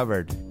has you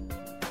covered.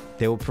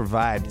 They will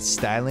provide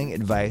styling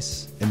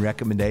advice and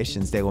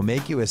recommendations. They will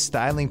make you a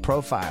styling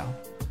profile,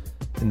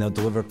 and they'll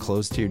deliver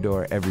clothes to your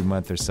door every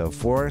month or so.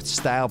 4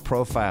 style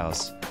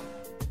profiles: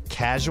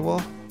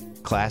 casual,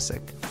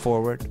 classic,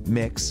 forward,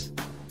 mix.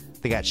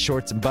 They got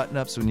shorts and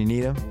button-ups when you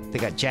need them. They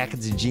got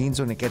jackets and jeans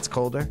when it gets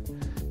colder.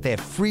 They have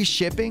free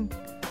shipping,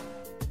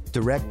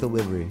 direct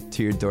delivery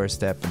to your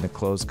doorstep, and the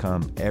clothes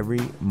come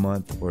every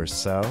month or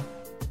so,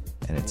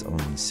 and it's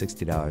only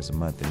 $60 a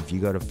month. And if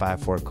you go to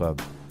 5-4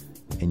 Club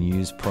and you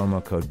use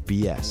promo code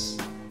BS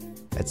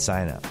at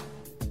sign up,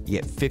 you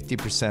get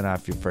 50%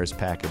 off your first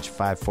package.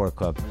 5-4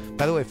 Club.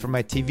 By the way, for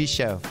my TV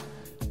show,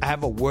 I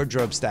have a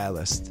wardrobe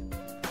stylist.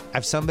 I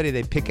have somebody,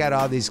 they pick out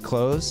all these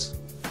clothes,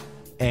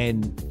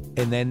 and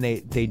then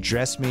they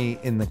dress me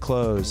in the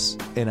clothes,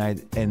 and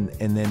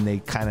then they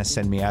kind of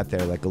send me out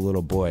there like a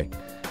little boy.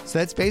 So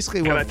that's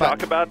basically Can I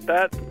talk about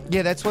that?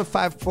 Yeah, that's what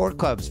 5-4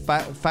 Club's.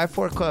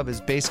 5-4 Club is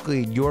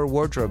basically your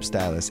wardrobe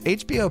stylist.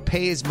 HBO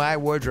pays my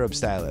wardrobe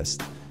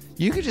stylist.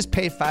 You could just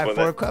pay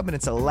 5-4 Club, and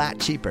it's a lot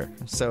cheaper.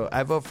 So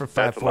I vote for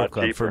 5-4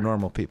 Club for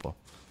normal people.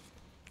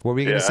 What were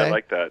you going to say? I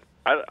like that.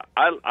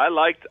 I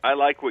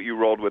like what you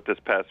rolled with this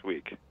past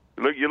week.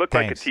 You look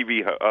like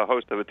a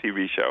host of a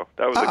TV show.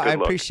 That was a good look. I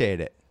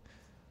appreciate it.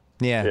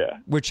 Yeah.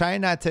 We're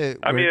trying not to.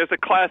 I mean, it's a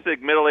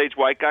classic middle-aged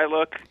white guy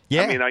look.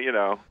 Yeah. I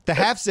mean, the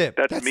half zip.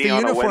 That's me the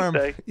on uniform. a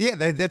Wednesday.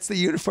 Yeah, that's the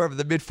uniform of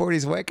the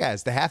mid-40s white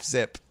guys. The half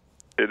zip.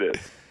 It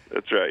is.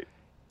 That's right.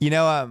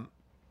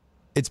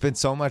 It's been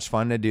so much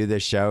fun to do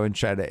this show and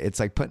it's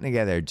like putting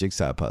together a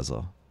jigsaw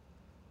puzzle,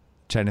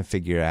 trying to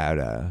figure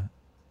out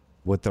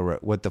what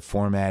the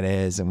format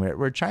is, and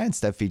we're trying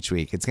stuff each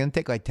week. It's going to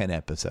take like 10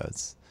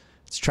 episodes.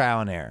 It's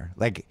trial and error.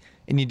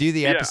 And you do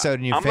the episode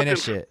and you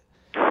finish it.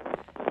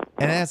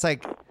 And then it's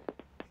like,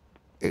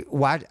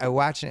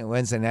 watching it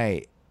Wednesday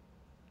night,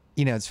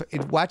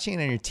 watching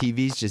it on your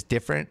TV is just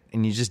different,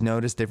 and you just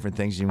notice different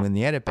things you win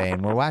the edit bay.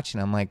 And we're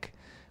watching, I'm like,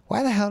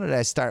 why the hell did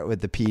I start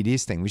with the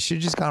PEDs thing? We should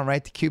have just gone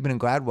right to Cuban and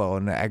Gladwell.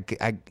 And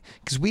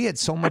because we had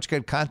so much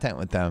good content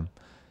with them.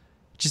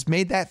 Just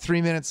made that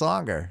 3 minutes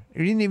longer.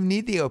 You didn't even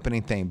need the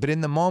opening thing. But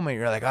in the moment,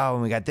 you're like, oh,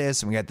 and we got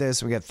this, and we got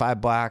this, and we got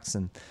 5 blocks.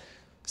 And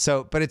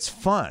so, but it's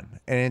fun.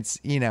 And it's,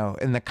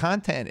 and the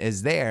content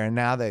is there. And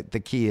now the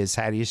key is,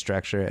 how do you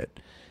structure it?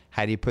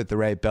 How do you put the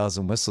right bells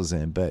and whistles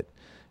in? But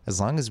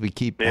as long as we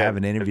keep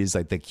having interviews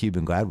like the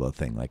Cuban Gladwell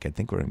thing, I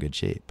think we're in good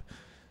shape.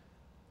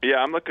 Yeah,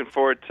 I'm looking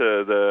forward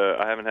to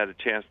I haven't had a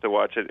chance to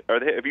watch it.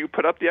 Have you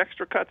put up the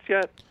extra cuts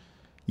yet?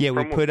 Yeah,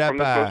 we put up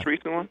the most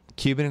recent one?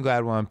 Cuban and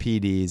Gladwell on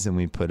PDs, and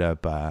we put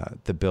up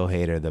the Bill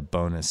Hader, the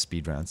bonus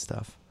speed round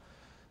stuff.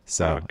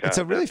 So it's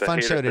a really fun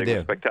show to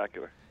do.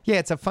 Spectacular. Yeah,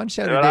 it's a fun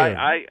show to do.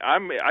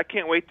 I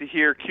can't wait to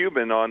hear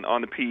Cuban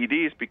on the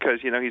PEDs, because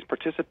he's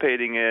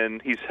participating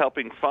he's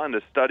helping fund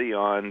a study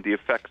on the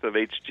effects of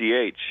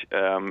HGH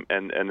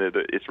and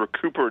its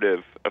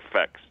recuperative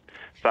effects.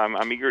 So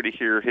I'm eager to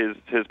hear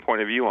his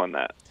point of view on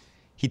that.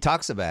 He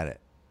talks about it,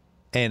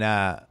 and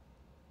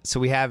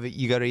so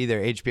you go to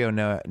either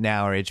HBO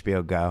Now or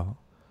HBO Go,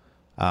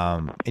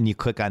 and you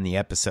click on the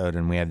episode,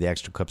 and we have the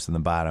extra clips in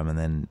the bottom,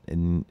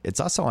 and it's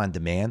also on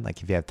demand.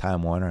 Like if you have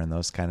Time Warner and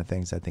those kind of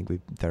things, I think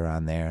they're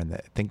on there, and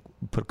I think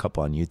we put a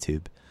couple on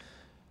YouTube.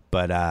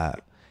 But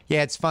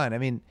yeah, it's fun. I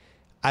mean,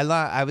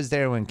 I was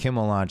there when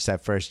Kimmel launched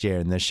that first year,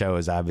 and this show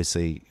is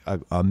obviously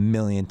a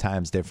million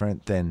times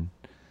different than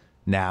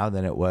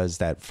it was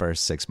that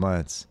first 6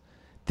 months.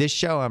 This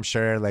show, I'm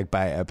sure, like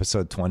by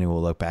episode 20,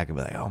 we'll look back and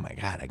be like, "Oh my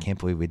God, I can't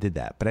believe we did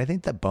that." But I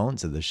think the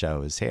bones of the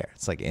show is here.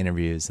 It's like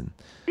interviews and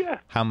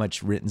how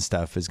much written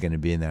stuff is going to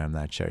be in there. I'm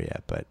not sure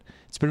yet, but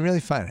it's been really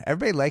fun.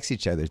 Everybody likes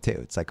each other too.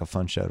 It's like a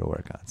fun show to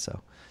work on.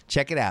 So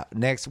check it out.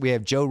 Next, we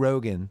have Joe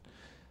Rogan.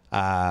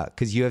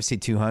 Because UFC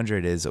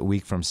 200 is a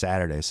week from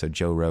Saturday, so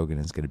Joe Rogan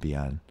is going to be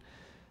on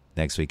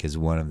next week as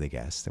one of the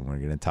guests, and we're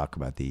going to talk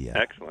about the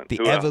excellent the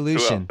Who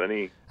evolution.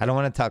 Else? I don't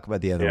want to talk about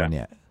the other one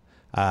yet.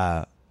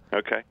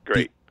 Okay,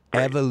 great.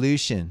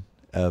 Evolution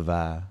of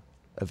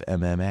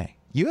MMA.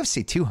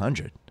 UFC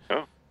 200. Oh,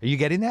 are you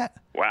getting that?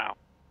 Wow.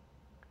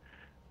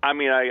 I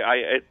mean,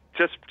 I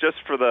just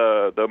for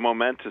the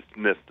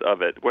momentousness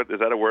of it. What is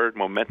that a word?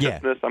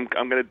 Momentousness. Yeah. I'm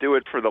going to do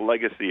it for the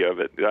legacy of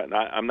it.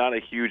 I'm not a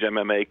huge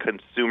MMA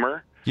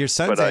consumer. Your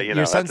son's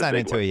not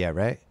into it yet,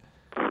 right?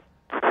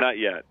 Not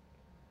yet.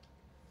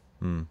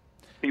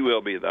 He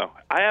will be though.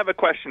 I have a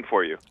question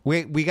for you.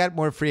 We got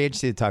more free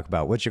agency to talk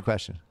about. What's your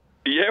question?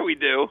 Yeah, we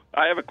do.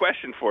 I have a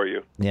question for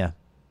you. Yeah.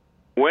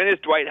 When is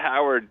Dwight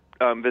Howard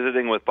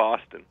visiting with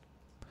Boston?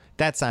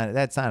 That's not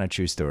a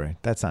true story.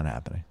 That's not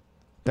happening.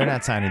 They're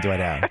not signing Dwight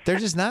Howard. They're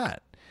just not.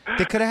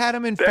 They could have had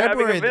him in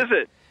February. Having a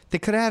visit. They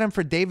could have had him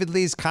for David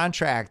Lee's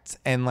contract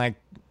and like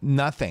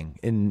nothing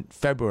in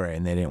February,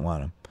 and they didn't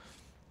want him.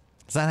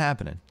 It's not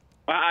happening.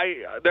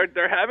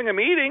 They're having a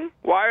meeting.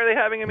 Why are they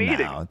having a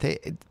meeting? No,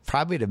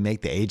 probably to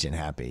make the agent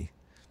happy.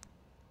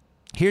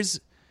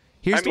 Here's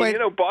Dwight.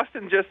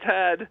 Boston just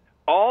had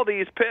all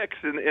these picks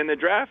in the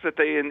draft that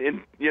they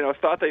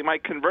thought they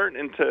might convert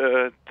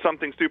into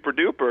something super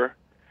duper.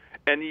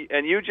 And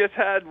you just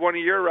had one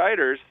of your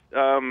writers,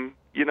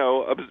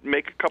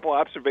 make a couple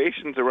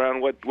observations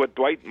around what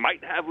Dwight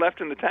might have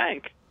left in the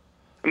tank.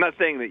 I'm not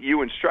saying that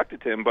you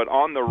instructed him, but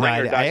on the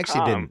Ringer.com, I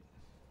actually didn't.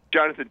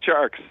 Jonathan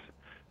Sharks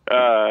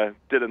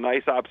did a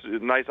nice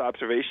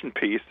observation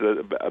piece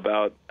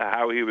about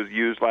how he was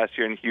used last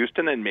year in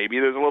Houston, and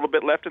maybe there's a little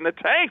bit left in the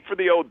tank for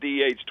the old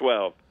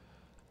DH12.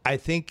 I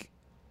think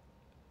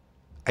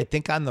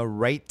on the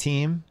right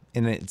team,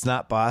 and it's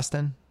not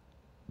Boston.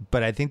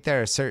 But I think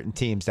there are certain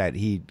teams that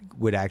he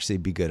would actually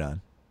be good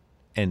on,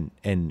 and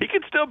he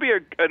could still be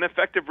an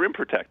effective rim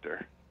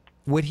protector.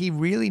 What he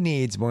really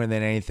needs more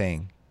than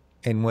anything,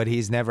 and what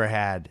he's never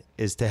had,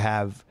 is to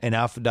have an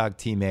alpha dog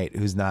teammate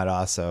who's not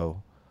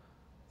also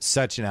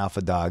such an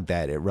alpha dog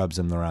that it rubs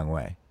him the wrong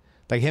way.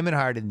 Like him and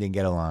Harden didn't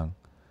get along.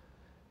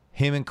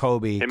 Him and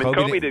Kobe.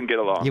 Kobe didn't get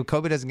along.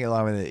 Kobe doesn't get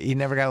along with it. He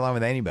never got along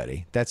with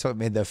anybody. That's what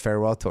made the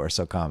farewell tour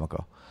so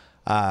comical.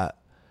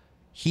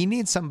 He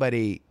needs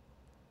somebody.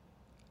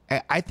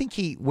 I think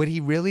what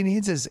he really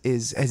needs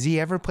is has he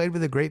ever played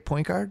with a great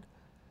point guard?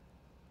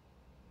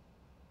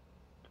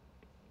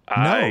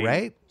 No,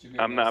 right?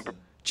 I'm not.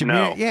 Jameer,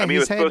 no. Yeah, he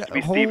was supposed to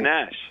be Steve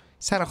Nash.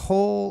 He's had a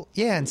whole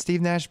and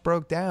Steve Nash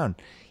broke down.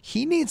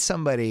 He needs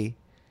somebody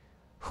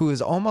who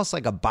is almost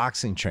like a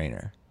boxing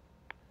trainer.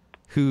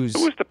 Who was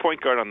the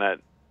point guard on that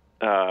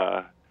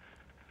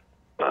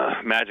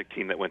Magic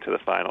team that went to the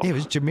finals? Yeah, it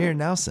was Jameer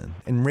Nelson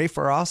and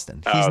Rafer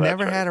Alston. He's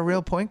never had a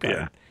real point guard.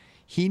 Yeah.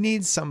 He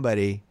needs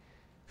somebody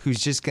who's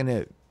just going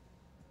to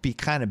be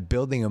kind of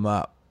building him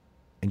up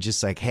and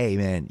just like, hey,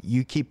 man,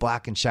 you keep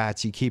blocking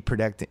shots. You keep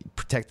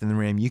protecting the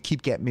rim. You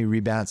keep getting me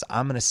rebounds.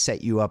 I'm going to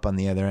set you up on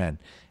the other end.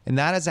 And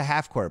not as a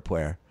half-court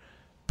player,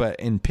 but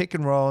in pick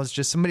and rolls,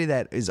 just somebody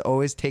that is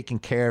always taking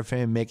care of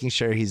him, making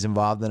sure he's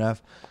involved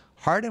enough.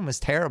 Harden was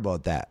terrible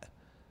at that.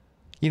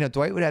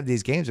 Dwight would have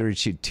these games where he'd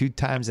shoot 2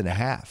 times and a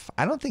half.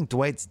 I don't think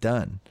Dwight's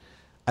done.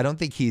 I don't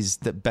think he's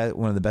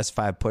one of the best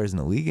 5 players in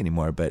the league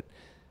anymore, but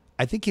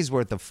I think he's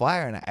worth a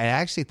flyer, and I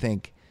actually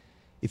think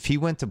if he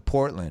went to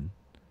Portland,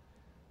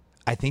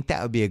 I think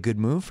that would be a good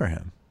move for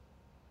him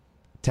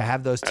to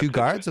have those 2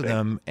 guards with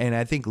him. And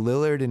I think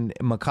Lillard and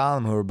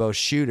McCollum, who are both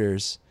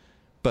shooters,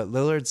 but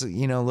Lillard's a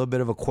little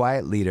bit of a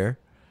quiet leader,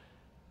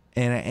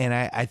 and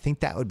I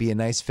think that would be a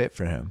nice fit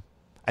for him.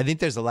 I think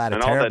there's a lot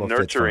of terrible fits. And all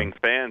the nurturing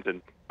fans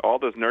and all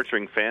those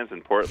nurturing fans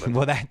in Portland.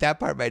 Well, that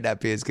part might not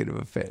be as good of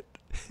a fit.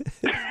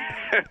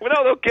 Well,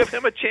 no, they'll give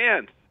him a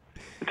chance.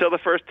 Until the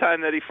first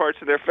time that he farts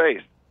in their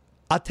face.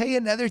 I'll tell you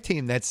another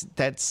team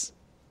that's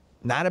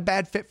not a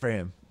bad fit for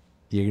him.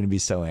 You're going to be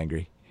so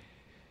angry.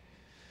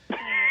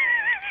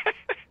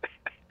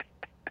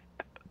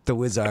 The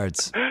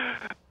Wizards.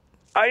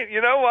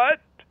 You know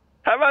what?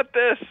 How about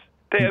this?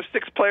 They have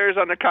 6 players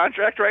under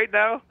contract right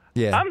now.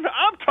 Yeah.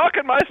 I'm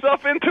talking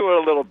myself into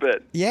it a little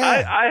bit.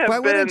 Yeah. Why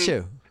wouldn't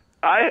you?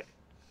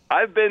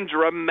 I've been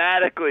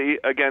dramatically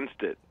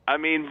against it. I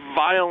mean,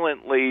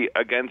 violently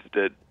against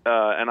it,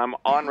 and I'm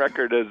on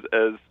record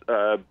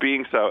as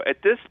being so.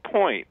 At this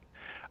point,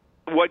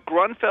 what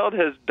Grunfeld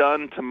has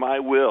done to my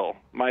will,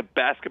 my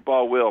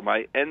basketball will,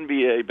 my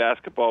NBA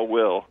basketball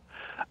will,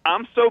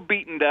 I'm so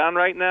beaten down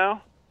right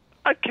now,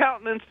 I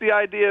countenance the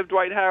idea of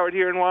Dwight Howard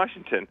here in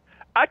Washington.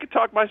 I could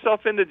talk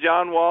myself into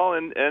John Wall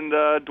and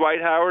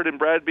Dwight Howard and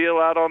Brad Beal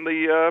out on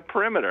the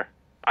perimeter.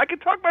 I can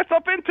talk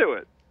myself into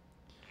it.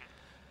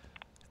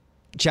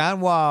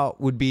 John Wall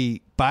would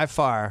be by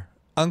far,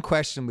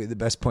 unquestionably, the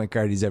best point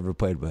guard he's ever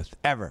played with,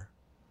 ever.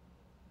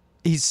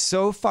 He's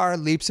so far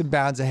leaps and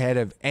bounds ahead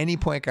of any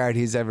point guard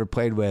he's ever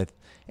played with.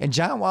 And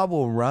John Wall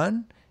will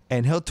run,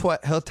 and he'll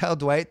tell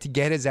Dwight to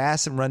get his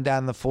ass and run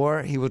down the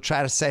floor. He will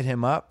try to set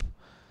him up.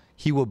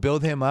 He will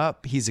build him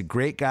up. He's a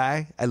great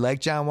guy. I like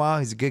John Wall.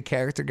 He's a good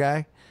character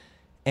guy.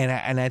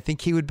 And I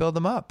think he would build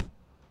him up.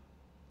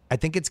 I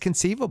think it's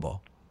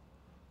conceivable.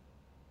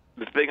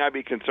 The thing I'd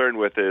be concerned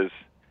with is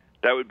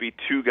that would be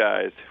two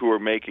guys who are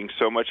making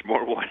so much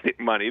more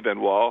money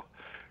than Wall.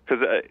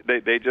 Because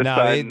they just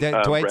signed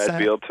Brad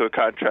Beal to a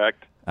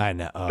contract. I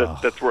know.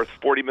 That's worth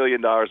 $40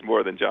 million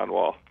more than John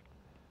Wall.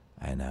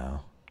 I know.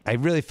 I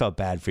really felt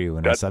bad for you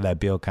when I saw that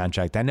Beal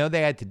contract. I know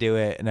they had to do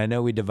it, and I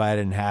know we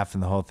divided in half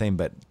and the whole thing,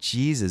 but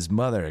Jesus,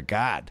 mother of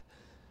God.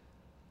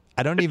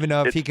 I don't even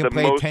know if he can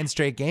play 10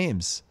 straight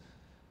games.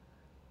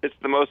 It's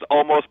the most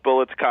almost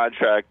bullets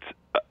contract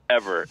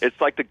ever. It's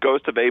like the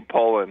ghost of Abe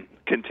Pollin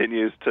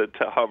continues to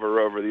hover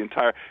over the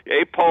entire.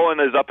 Abe Pollin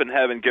is up in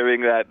heaven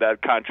giving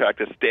that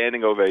contract a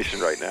standing ovation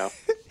right now.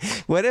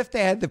 What if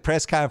they had the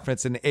press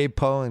conference and Abe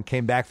Pollin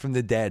came back from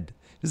the dead?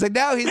 He's like,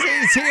 no, he's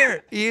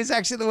here. He is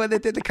actually the one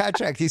that did the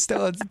contract. He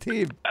still owns the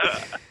team.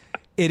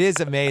 It is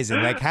amazing.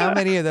 Like, how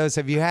many of those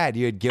have you had?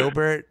 You had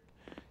Gilbert.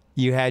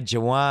 You had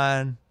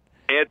Jawan.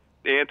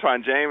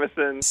 Antoine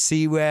Jameson.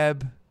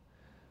 C-Web.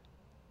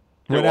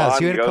 What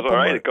else? You had a couple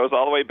more. It goes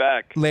all the way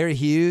back. Larry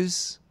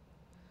Hughes.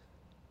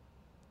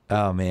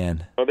 Oh,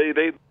 man. Well,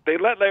 they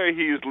let Larry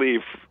Hughes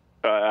leave,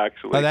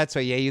 actually. Oh, that's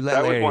right. Yeah, you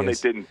let Larry That was one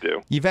Hughes. they didn't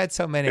do. You've had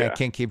so many, I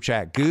can't keep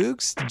track.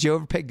 Googs? Did you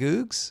overpay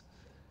Googs?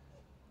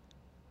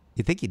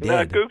 You think you did?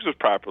 No, Googs was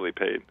properly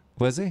paid.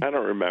 Was he? I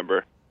don't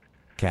remember.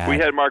 God. We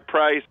had Mark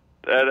Price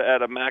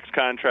at a max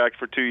contract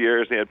for 2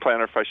 years. He had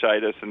plantar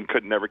fasciitis and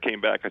never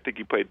came back. I think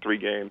he played 3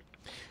 games.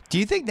 Do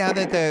you think now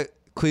that the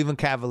Cleveland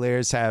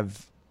Cavaliers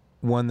have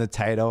won the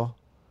title,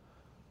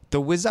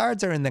 the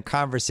Wizards are in the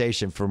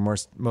conversation for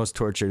most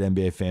tortured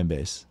NBA fan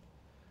base?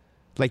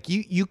 Like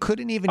you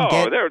couldn't even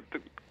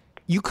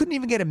you couldn't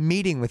even get a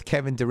meeting with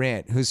Kevin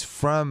Durant, who's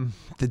from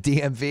the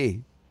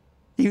DMV.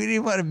 He didn't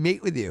even want to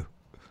meet with you.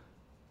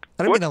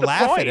 I don't mean to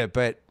laugh at it,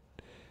 but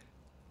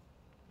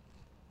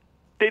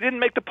they didn't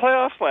make the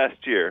playoffs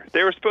last year.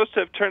 They were supposed to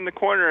have turned the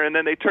corner, and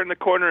then they turned the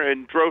corner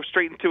and drove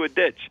straight into a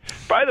ditch.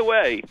 By the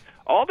way,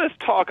 all this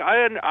talk,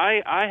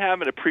 I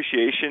have an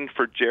appreciation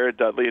for Jared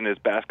Dudley and his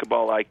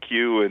basketball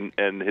IQ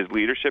and his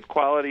leadership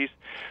qualities.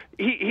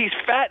 He's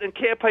fat and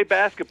can't play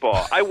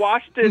basketball. I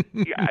watched it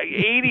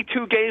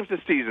 82 games this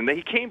season.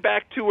 He came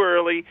back too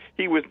early.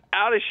 He was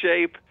out of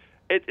shape.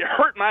 It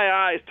hurt my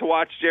eyes to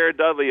watch Jared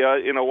Dudley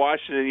in a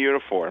Washington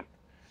uniform.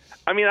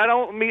 I mean,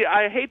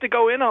 I hate to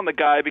go in on the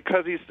guy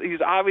because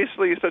he's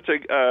obviously such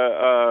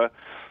a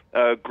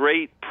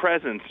great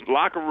presence,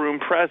 locker room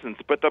presence.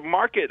 But the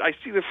market, I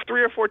see the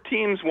 3 or 4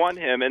 teams want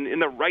him, and in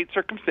the right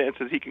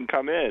circumstances, he can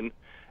come in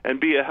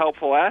and be a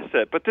helpful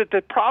asset. But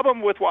the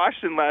problem with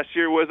Washington last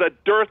year was a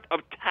dearth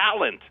of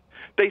talent.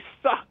 They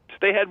sucked.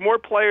 They had more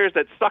players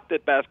that sucked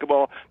at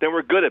basketball than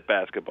were good at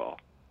basketball.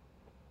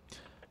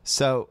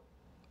 So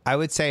I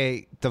would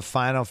say the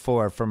Final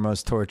Four for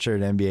most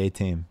tortured NBA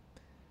team.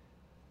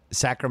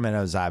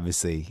 Sacramento's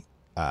obviously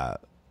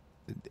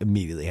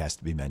immediately has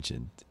to be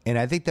mentioned. And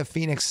I think the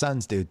Phoenix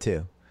Suns do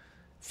too.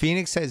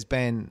 Phoenix has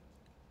been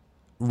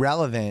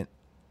relevant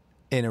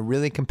in a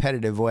really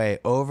competitive way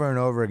over and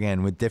over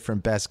again with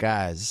different best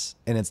guys,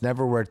 and it's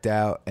never worked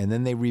out. And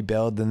then they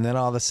rebuild, and then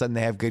all of a sudden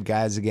they have good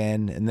guys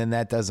again, and then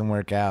that doesn't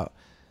work out.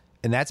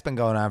 And that's been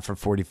going on for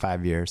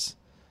 45 years.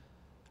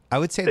 I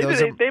would say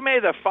they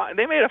made a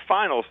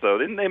finals, though.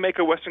 Didn't they make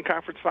a Western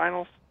Conference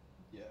Finals?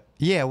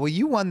 Yeah, well,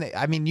 you won an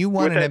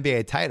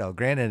NBA title.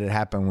 Granted, it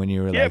happened when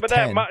you were like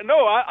 10.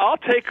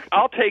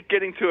 I'll take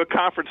getting to a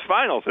conference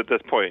finals at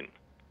this point.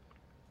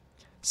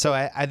 So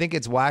I think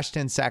it's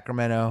Washington,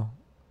 Sacramento,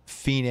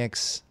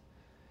 Phoenix,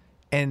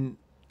 and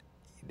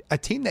a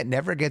team that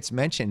never gets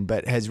mentioned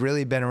but has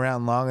really been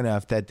around long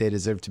enough that they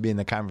deserve to be in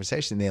the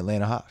conversation, the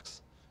Atlanta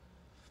Hawks.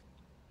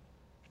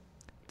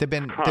 They've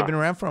been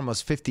around for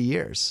almost 50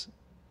 years.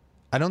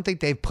 I don't think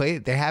they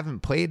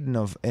haven't played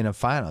in a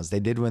finals. They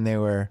did when they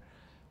were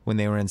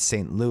in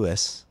St.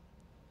 Louis.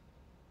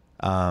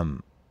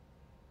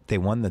 They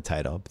won the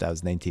title, but that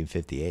was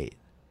 1958.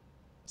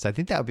 So I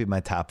think that would be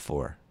my top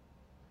 4.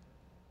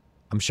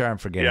 I'm sure I'm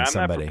forgetting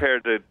somebody. I'm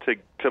not prepared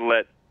to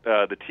let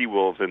the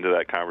T-Wolves into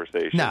that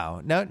conversation. No,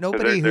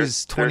 nobody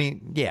who's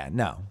 20. Yeah,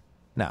 no.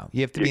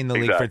 You have to be in the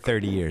league for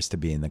 30 years to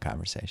be in the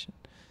conversation.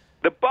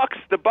 The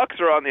Bucks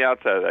are on the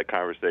outside of that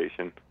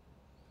conversation.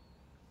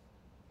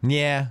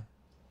 Yeah,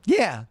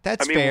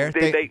 that's fair.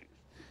 They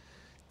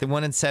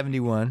won in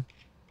 71.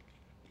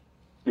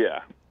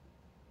 Yeah.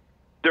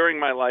 During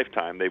my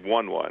lifetime, they've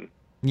won one.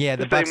 Yeah,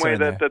 the same way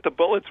that the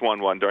Bullets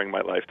won one during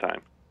my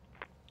lifetime.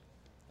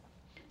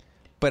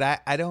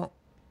 But I don't.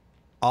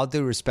 All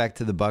due respect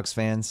to the Bucks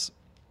fans,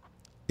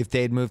 if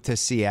they had moved to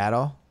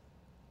Seattle,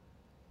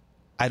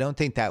 I don't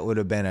think that would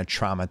have been a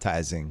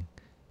traumatizing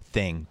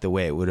thing the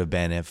way it would have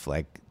been if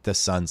like the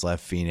Suns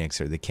left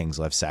Phoenix or the Kings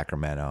left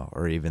Sacramento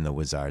or even the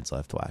Wizards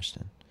left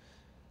Washington.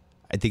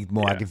 I think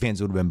Milwaukee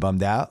fans would have been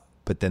bummed out,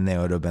 but then they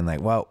would have been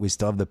like, well, we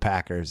still have the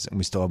Packers and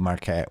we still have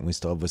Marquette and we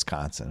still have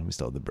Wisconsin and we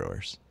still have the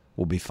Brewers.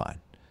 We'll be fine.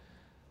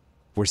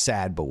 We're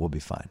sad, but we'll be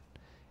fine.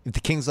 If the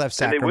Kings left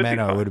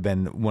Sacramento, it would have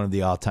been one of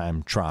the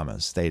all-time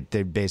traumas. They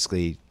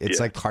basically, it's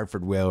like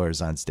Hartford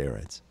Whalers on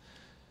steroids.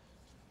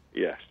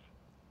 Yes.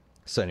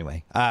 So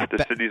anyway.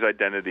 The city's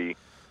identity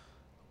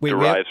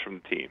derives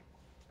from the team.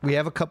 We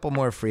have a couple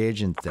more free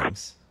agent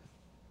things.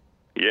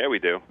 Yeah, we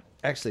do.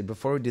 Actually,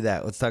 before we do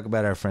that, let's talk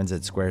about our friends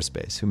at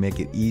Squarespace, who make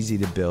it easy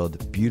to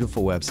build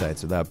beautiful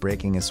websites without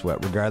breaking a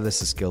sweat,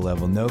 regardless of skill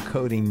level. No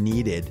coding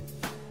needed.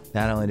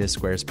 Not only does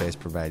Squarespace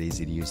provide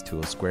easy-to-use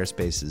tools,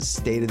 Squarespace's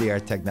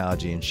state-of-the-art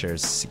technology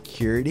ensures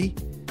security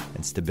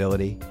and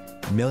stability.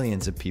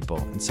 Millions of people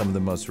and some of the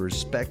most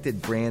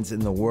respected brands in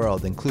the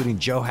world, including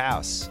Joe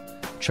House,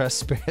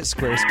 trust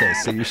Squarespace,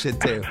 so you should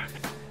too.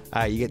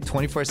 You get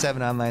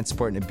 24/7 online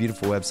support and a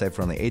beautiful website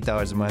for only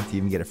 $8 a month. You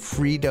even get a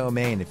free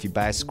domain if you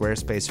buy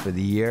Squarespace for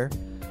the year.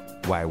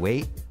 Why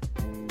wait?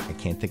 I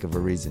can't think of a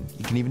reason.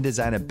 You can even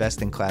design a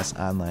best-in-class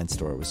online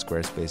store with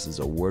Squarespace's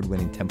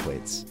award-winning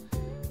templates.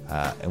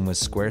 And with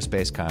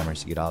Squarespace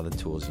Commerce, you get all the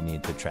tools you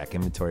need to track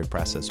inventory,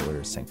 process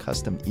orders, send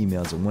custom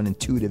emails, and one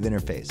intuitive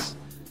interface.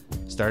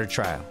 Start a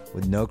trial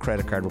with no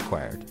credit card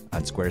required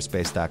on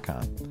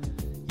squarespace.com.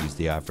 Use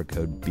the offer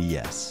code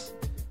BS,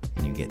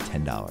 and you get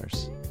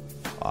 $10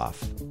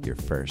 off your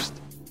first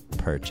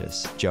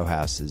purchase. Joe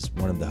House is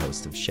one of the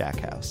hosts of Shack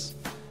House,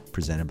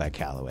 presented by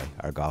Callaway,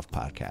 our golf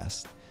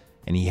podcast.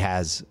 And he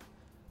has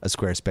a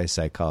Squarespace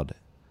site called,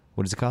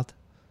 what is it called?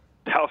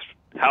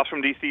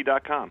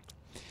 Housefromdc.com.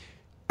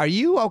 Are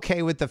you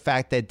okay with the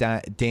fact that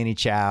Danny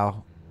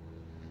Chow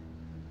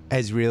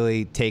has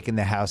really taken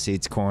the House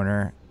Eats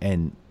corner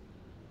and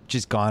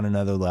just gone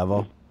another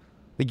level?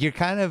 Like you're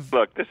kind of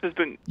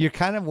you're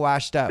kind of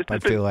washed up. I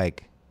feel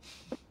like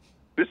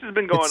this has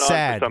been going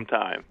on for some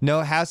time.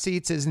 No, House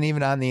Eats isn't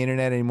even on the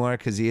internet anymore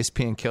because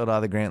ESPN killed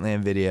all the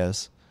Grantland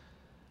videos.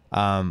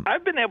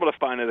 I've been able to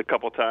find it a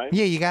couple times.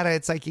 Yeah, you gotta.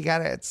 It's like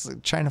it's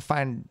like trying to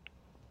find.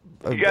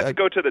 You got to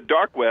go to the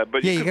dark web,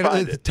 but you gotta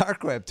go to the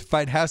dark web to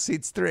find House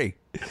Eats 3.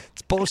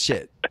 It's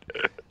bullshit.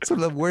 It's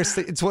one of the worst.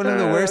 It's one of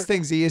the worst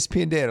things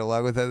ESPN did,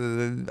 along with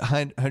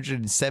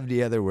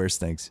 170 other worst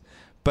things.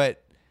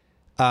 But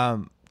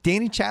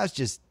Danny Chow's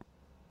just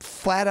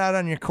flat out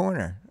on your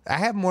corner. I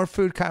have more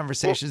food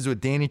conversations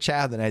with Danny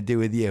Chow than I do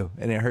with you,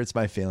 and it hurts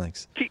my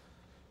feelings. He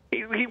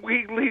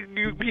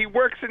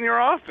works in your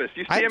office.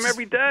 You see him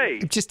every day.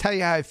 Just tell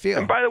you how I feel.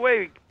 And by the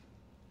way,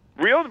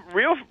 real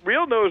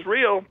knows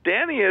real.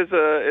 Danny is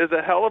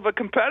a hell of a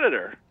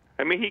competitor.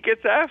 I mean, he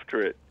gets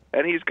after it,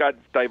 and he's got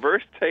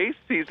diverse tastes.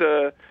 He's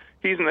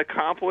an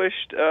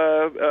accomplished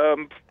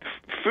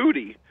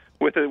foodie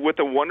with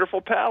a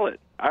wonderful palate.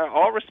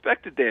 All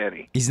respect to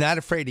Danny. He's not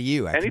afraid of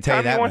you. I can tell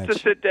you that Anytime he wants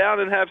to sit down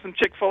and have some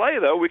Chick-fil-A,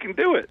 though, we can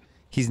do it.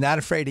 He's not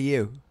afraid of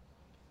you.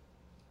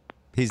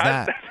 He's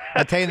not.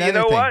 I'll tell you another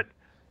thing. You know what?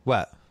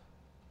 What?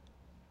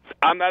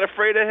 I'm not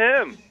afraid of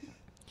him.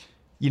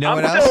 You know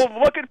what else? I'm still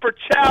looking for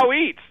Chow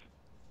Eats.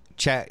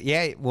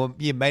 Yeah, well,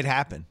 it might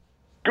happen.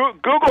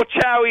 Google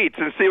Chow Eats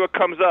and see what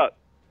comes up.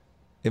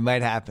 It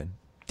might happen.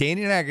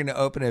 Danny and I are going to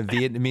open a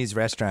Vietnamese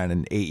restaurant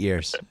in 8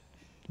 years.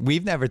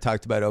 We've never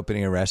talked about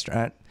opening a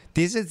restaurant.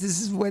 This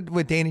is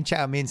what Danny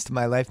Chow means to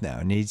my life now.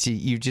 And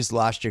you just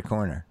lost your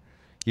corner.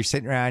 You're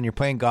sitting around, you're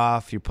playing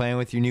golf, you're playing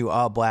with your new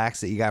All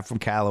Blacks that you got from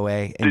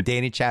Callaway, and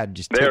Danny Chow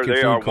just took your food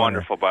corner. They are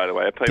wonderful, by the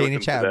way. I played Danny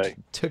with them Chow today.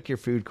 Took your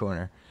food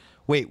corner.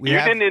 Wait, you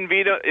didn't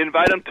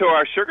invite him to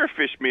our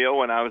sugarfish meal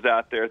when I was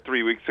out there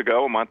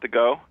a month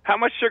ago. How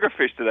much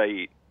sugarfish did I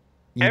eat?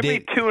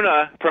 Every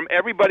tuna from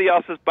everybody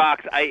else's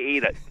box, I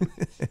ate it.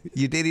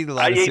 You did eat a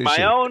lot of sushi. I ate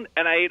my own,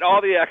 and I ate all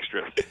the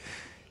extras.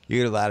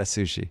 You ate a lot of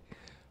sushi.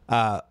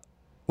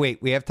 Wait,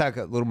 we have to talk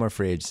a little more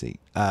free agency.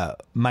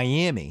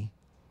 Miami.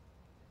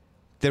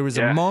 There was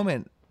a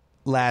moment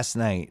last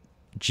night,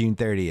 June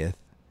 30th,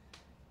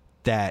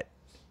 that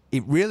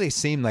it really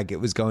seemed like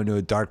it was going to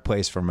a dark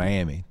place for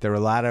Miami. There were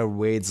a lot of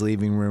Wade's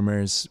leaving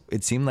rumors.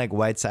 It seemed like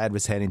Whiteside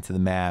was heading to the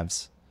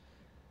Mavs.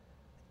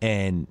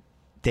 And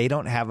they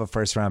don't have a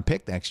first-round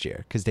pick next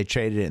year because they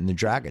traded it in the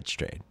Dragic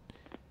trade.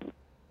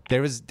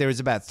 There was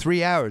about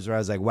 3 hours where I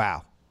was like,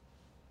 wow,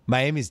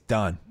 Miami's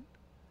done.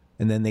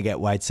 And then they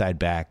get Whiteside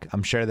back.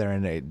 I'm sure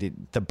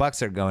the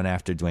Bucks are going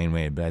after Dwayne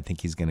Wade, but I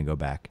think he's going to go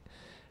back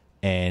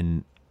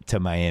and to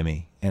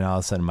Miami. And all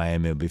of a sudden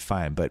Miami will be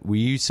fine. But were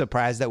you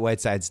surprised that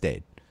Whiteside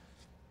stayed?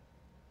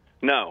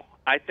 No,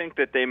 I think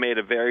that they made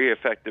a very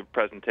effective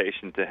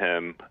presentation to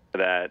him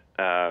that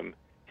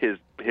his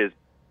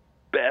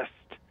best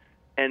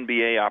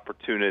NBA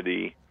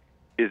opportunity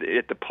is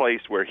at the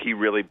place where he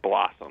really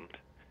blossomed.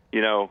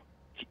 You know,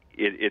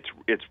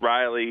 it's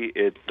Riley,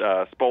 it's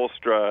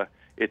Spoelstra,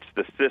 it's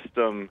the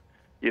system.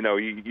 You know,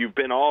 you've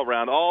been all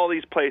around all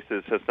these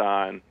places,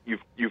 Hassan.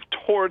 You've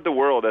toured the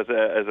world as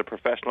a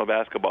professional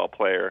basketball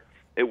player,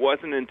 It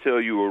wasn't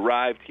until you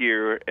arrived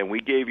here and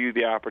we gave you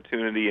the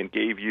opportunity and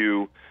gave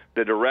you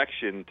the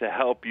direction to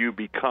help you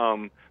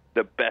become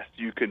the best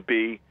you can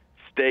be.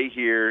 Stay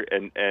here,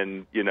 and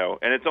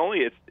it's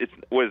only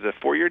what is it,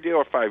 a 4-year deal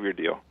or 5-year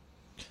deal?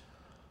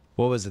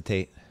 What was it,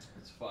 Tate?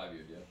 It's a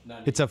 5-year deal.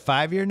 It's a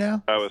 5-year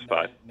now? That was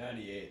 5.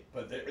 98,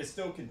 but it's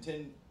still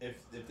continue if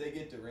they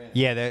get Durant.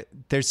 Yeah,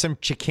 there's some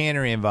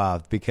chicanery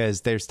involved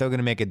because they're still going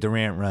to make a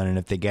Durant run, and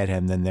if they get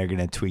him, then they're going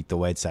to tweak the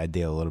Whiteside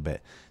deal a little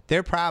bit.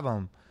 Their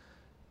problem,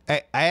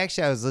 I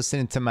was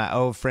listening to my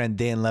old friend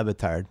Dan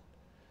Lebitard.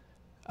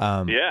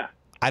 Yeah.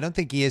 I don't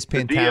think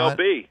ESPN The talent.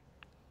 DLB.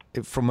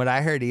 From what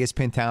I heard,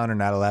 ESPN talent are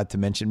not allowed to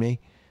mention me,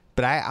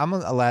 but I'm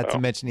allowed to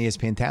mention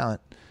ESPN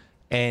talent.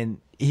 And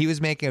he was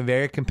making a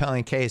very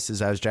compelling case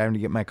as I was driving to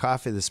get my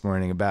coffee this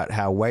morning about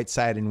how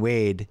Whiteside and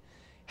Wade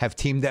have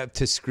teamed up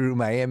to screw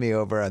Miami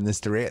over on this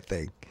Durant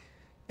thing.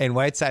 And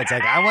Whiteside's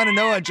like, I want to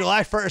know on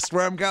July 1st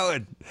where I'm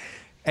going.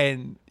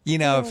 And,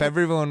 if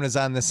everyone was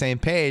on the same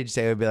page,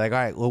 they would be like, all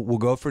right, we'll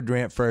go for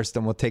Durant first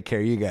and we'll take care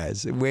of you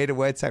guys. And Wade and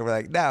Whiteside were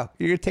like, no,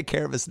 you're going to take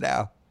care of us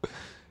now.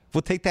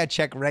 We'll take that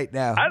check right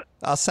now.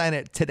 I'll sign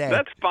it today.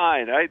 That's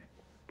fine.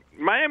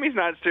 Miami's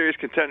not serious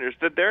contenders.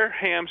 They're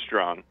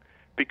hamstrung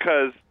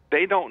because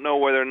they don't know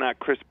whether or not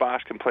Chris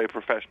Bosh can play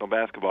professional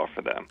basketball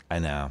for them. I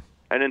know.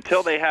 And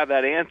until they have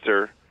that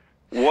answer,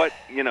 what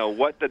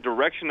the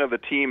direction of the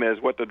team is,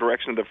 what the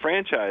direction of the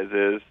franchise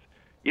is,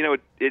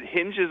 it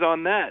hinges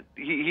on that.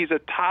 He's a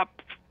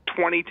top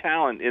 20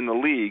 talent in the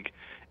league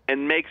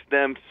and makes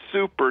them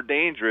super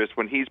dangerous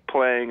when he's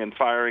playing and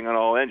firing on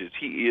all engines.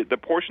 The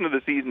portion of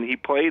the season he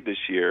played this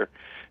year,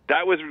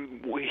 that was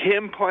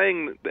him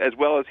playing as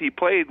well as he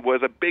played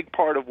was a big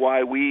part of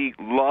why we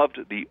loved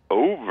the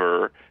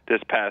over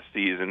this past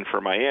season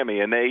for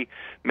Miami, and they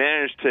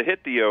managed to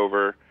hit the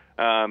over,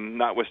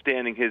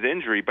 notwithstanding his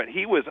injury. But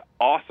he was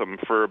awesome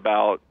for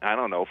about,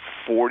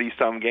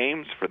 40-some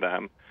games for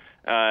them.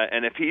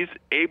 And if he's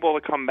able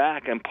to come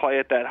back and play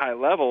at that high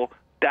level,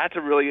 that's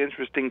a really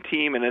interesting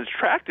team and an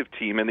attractive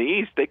team in the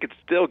East. They could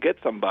still get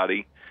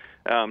somebody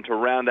to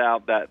round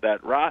out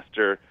that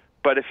roster.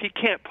 But if he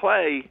can't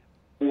play,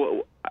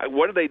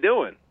 what are they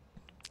doing?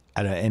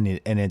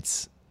 And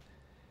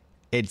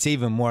it's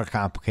even more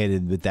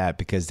complicated with that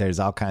because there's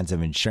all kinds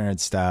of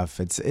insurance stuff.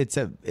 It's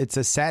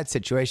a sad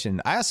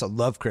situation. I also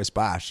love Chris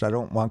Bosh. I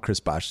don't want Chris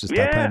Bosh to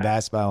stop playing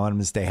basketball. I want him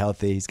to stay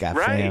healthy. He's got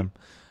fam.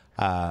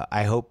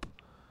 I hope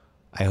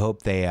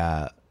they.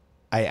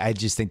 I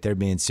just think they're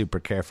being super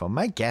careful.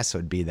 My guess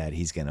would be that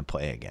he's going to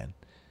play again,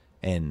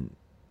 and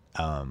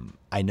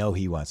I know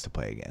he wants to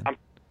play again.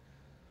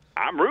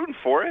 I'm rooting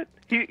for it.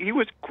 He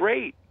was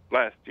great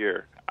last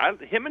year.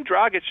 Him and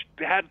Dragic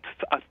had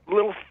a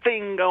little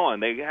thing going.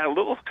 They had a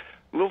little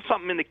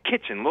something in the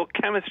kitchen. A little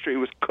chemistry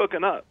was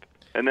cooking up,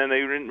 and then they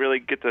didn't really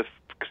get to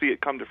see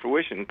it come to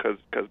fruition because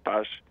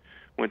Bosh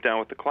went down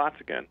with the clots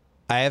again.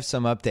 I have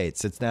some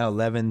updates. It's now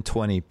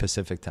 11:20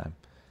 Pacific time.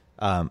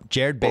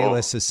 Jared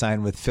Bayless is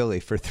signed with Philly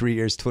for 3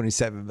 years,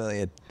 $27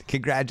 million.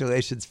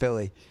 Congratulations,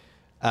 Philly.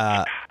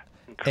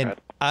 And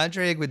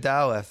Andre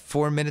Iguodala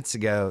 4 minutes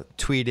ago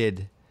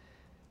tweeted,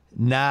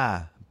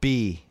 "Nah,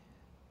 B,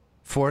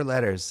 4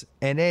 letters,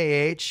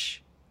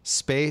 NAH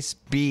space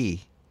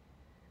B."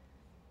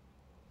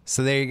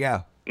 So there you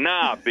go.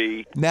 Nah,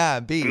 B. Nah,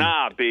 B.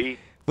 Nah, B.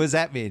 What does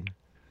that mean?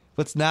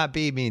 What's not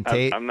B mean,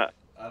 Tate? I'm not.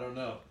 I don't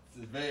know.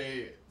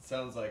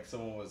 Sounds like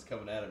someone was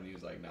coming at him and he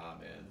was like, "Nah,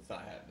 man, it's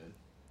not happening."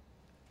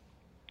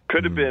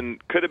 Could have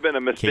been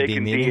a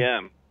mistaken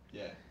DM.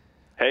 Yeah.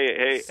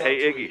 Hey,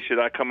 Iggy, should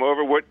I come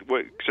over? What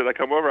should I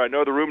come over? I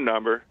know the room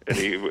number. And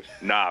he was,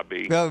 nah,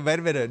 B. No, might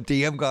have been a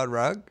DM gone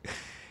wrong.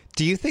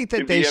 Do you think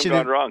that they DM should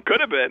gone wrong?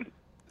 Could have been.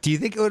 Do you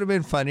think it would have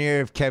been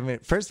funnier if Kevin?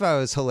 First of all,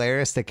 it was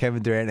hilarious that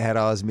Kevin Durant had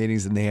all his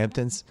meetings in the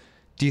Hamptons.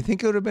 Do you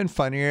think it would have been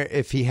funnier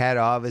if he had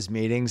all of his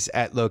meetings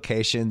at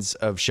locations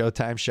of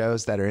Showtime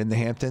shows that are in the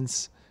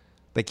Hamptons?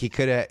 Like he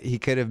could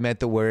have met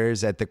the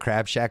Warriors at the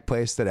Crab Shack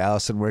place that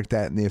Allison worked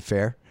at in The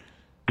Affair.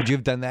 Would you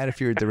have done that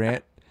if you were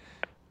Durant?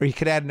 Or he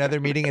could have had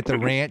another meeting at the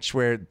ranch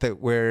where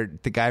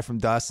the guy from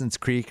Dawson's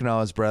Creek and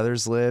all his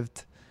brothers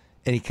lived,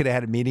 and he could have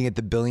had a meeting at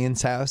the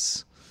Billions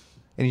house,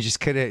 and he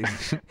just could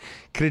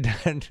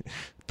have done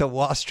the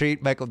Wall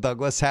Street Michael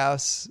Douglas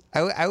house.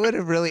 I would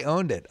have really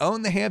owned it.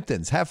 Own the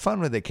Hamptons. Have fun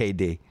with it,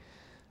 KD.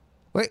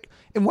 Wait,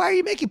 and why are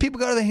you making people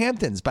go to the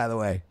Hamptons, by the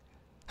way?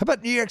 How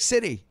about New York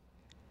City?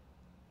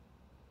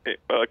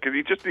 Because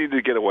he just needs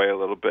to get away a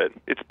little bit.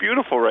 It's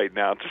beautiful right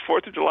now. It's a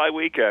 4th of July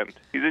weekend.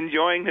 He's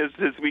enjoying his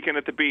weekend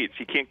at the beach.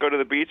 He can't go to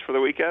the beach for the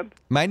weekend?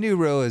 My new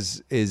rule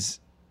is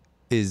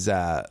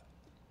the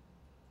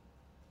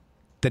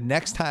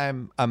next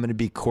time I'm going to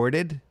be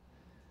courted.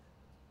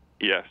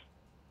 Yes.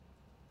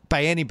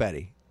 By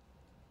anybody.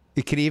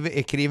 It could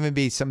even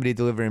be somebody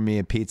delivering me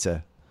a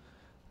pizza.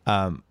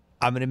 I'm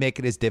going to make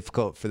it as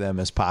difficult for them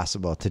as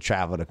possible to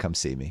travel to come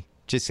see me.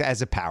 Just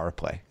as a power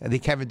play. I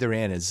think Kevin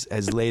Durant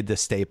has laid the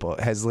staple,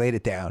 has laid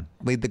it down,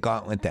 laid the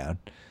gauntlet down.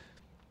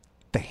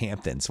 The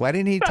Hamptons. Why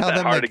didn't he tell them?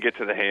 It's hard to get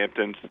to the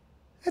Hamptons.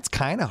 It's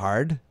kind of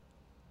hard.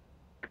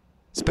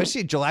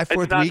 Especially July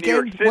 4th not New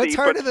York weekend. City, What's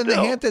harder but than the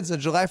still. Hamptons on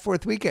July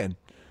 4th weekend?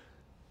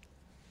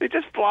 They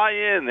just fly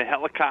in, the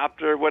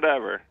helicopter,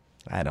 whatever.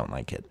 I don't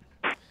like it.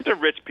 These are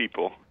rich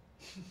people.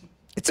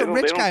 It's They a don't-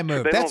 rich they guy don't-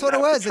 move. they That's don't what it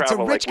have to was. It's a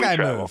travel rich like we guy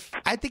travel. move.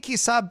 I think he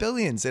saw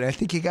billions, and I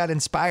think he got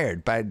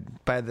inspired by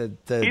the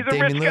He's a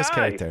Damian rich Lewis guy.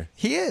 character.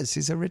 He is.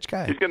 He's a rich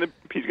guy. He's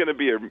gonna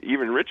be an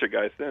even richer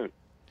guy soon.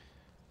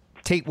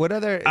 Tate, what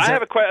other? I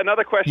have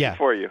another question Yeah.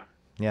 for you.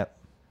 Yep.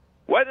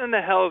 What in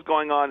the hell is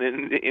going on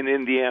in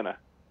Indiana?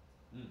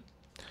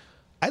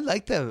 I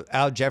like the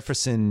Al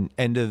Jefferson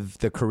end of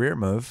the career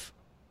move.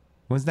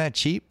 Wasn't that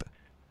cheap?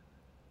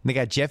 They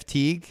got Jeff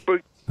Teague,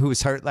 But- who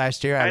was hurt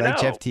last year. I like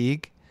know. Jeff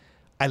Teague.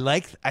 I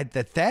like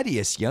the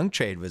Thaddeus Young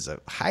trade was a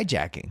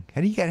hijacking. How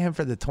do you get him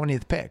for the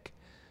 20th pick?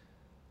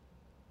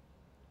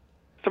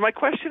 So my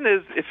question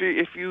is,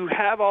 if you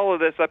have all of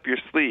this up your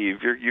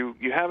sleeve,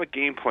 you have a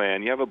game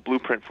plan, you have a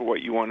blueprint for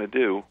what you want to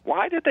do.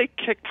 Why did they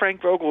kick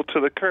Frank Vogel to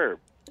the curb?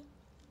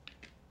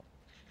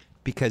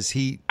 Because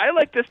I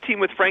like this team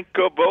with Frank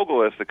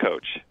Vogel as the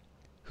coach.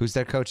 who's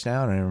their coach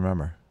now? I don't even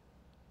remember.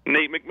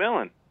 Nate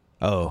McMillan.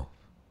 Oh,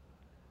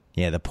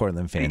 yeah, the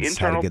Portland fans had a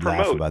internal good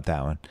laugh promote. about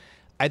that one.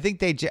 I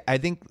think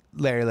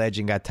Larry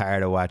Legend got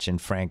tired of watching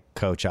Frank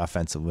coach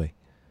offensively.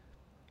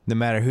 No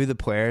matter who the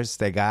players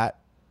they got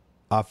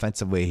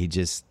offensively,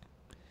 there's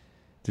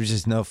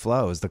just no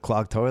flow. It was the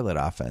clogged toilet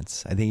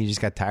offense. I think he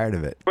just got tired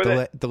of it.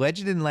 The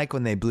Legend didn't like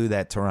when they blew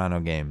that Toronto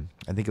game.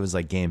 I think it was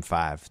like game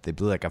 5. They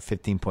blew like a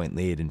 15-point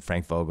lead, and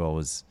Frank Vogel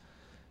was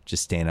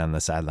just standing on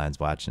the sidelines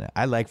watching it.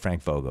 I like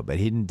Frank Vogel, but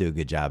he didn't do a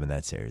good job in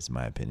that series, in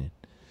my opinion.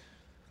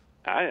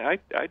 I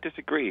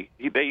disagree.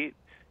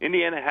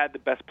 Indiana had the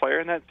best player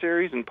in that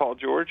series in Paul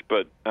George,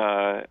 but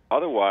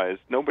otherwise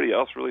nobody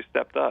else really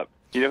stepped up.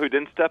 You know who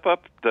didn't step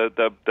up?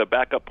 The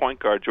backup point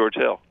guard, George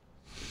Hill.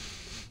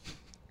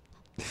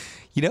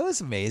 You know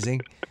what's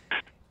amazing?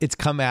 It's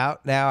come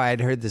out now. I had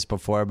heard this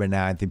before, but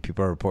now I think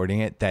people are reporting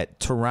it, that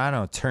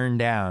Toronto turned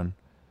down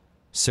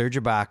Serge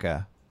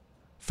Ibaka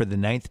for the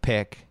 9th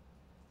pick,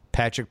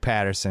 Patrick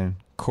Patterson,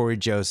 Corey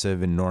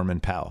Joseph, and Norman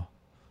Powell.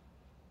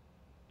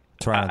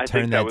 Toronto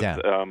turned that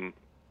down.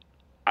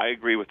 I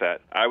agree with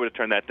that. I would have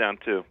turned that down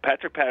too.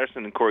 Patrick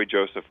Patterson and Corey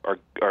Joseph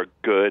are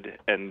good,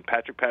 and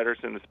Patrick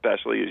Patterson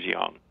especially is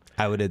young.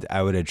 I would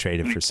have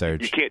traded for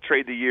Serge. You can't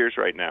trade the years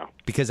right now.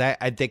 Because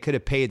they could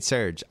have paid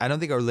Serge. I don't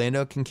think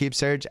Orlando can keep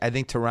Serge. I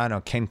think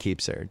Toronto can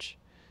keep Serge.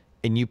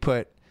 And you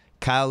put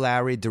Kyle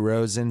Lowry,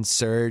 DeRozan,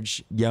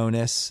 Serge,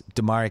 Jonas,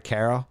 DeMar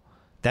Carroll.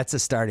 That's a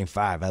starting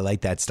 5. I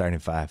like that starting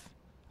 5.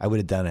 I would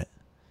have done it.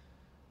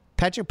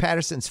 Patrick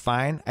Patterson's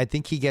fine. I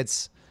think he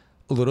gets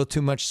a little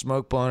too much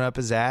smoke blowing up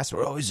his ass.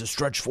 Oh, he's a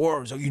stretch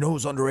 4. So you know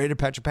who's underrated?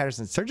 Patrick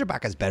Patterson. Serge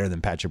Ibaka's better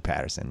than Patrick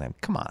Patterson. Like,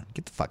 come on,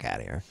 get the fuck out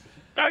of here.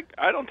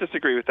 I don't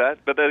disagree with that,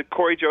 but the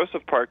Corey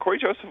Joseph part, Corey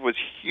Joseph was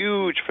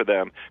huge for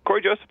them.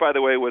 Corey Joseph, by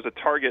the way, was a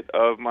target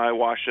of my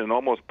Washington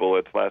almost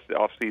bullets last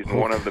offseason,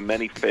 one of the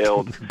many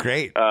failed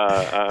Great.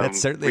 That's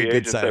certainly a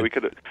good sign. That we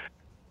could.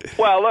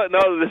 Well,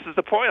 no, this is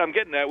the point I'm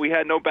getting at. We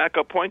had no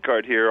backup point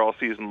guard here all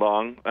season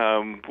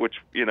long, which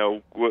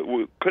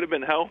could have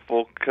been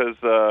helpful because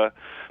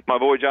my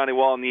boy Johnny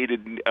Wall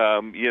needed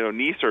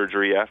knee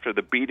surgery after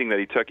the beating that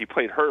he took. He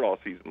played hurt all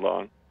season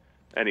long.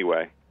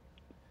 Anyway,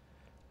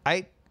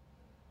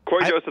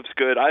 Corey Joseph's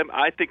good.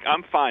 I think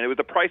I'm fine.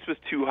 The price was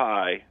too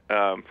high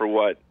for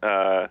what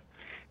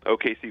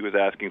OKC was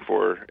asking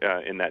for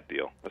in that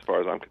deal, as far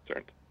as I'm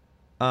concerned.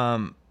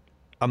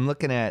 I'm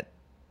looking at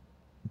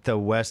the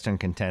Western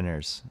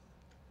contenders.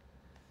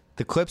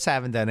 The Clips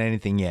haven't done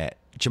anything yet.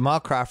 Jamal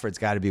Crawford's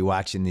got to be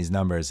watching these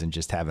numbers and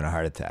just having a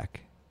heart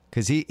attack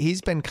because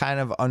he's been kind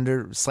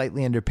of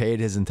slightly underpaid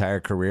his entire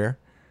career.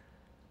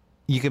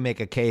 You can make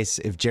a case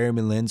if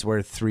Jeremy Lin's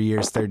worth 3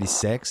 years,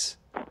 36.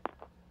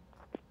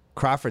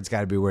 Crawford's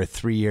got to be worth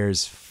 3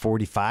 years,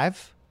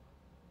 45.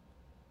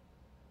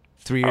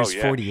 3 years,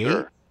 48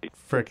 sure.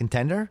 for a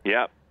contender.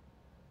 Yep.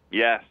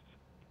 Yes.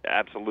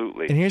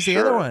 Absolutely. And here's the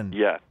other one.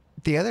 Yeah.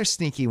 The other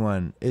sneaky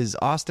one is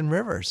Austin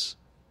Rivers.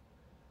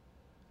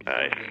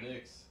 The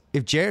Knicks.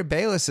 If Jared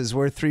Bayless is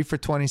worth 3 for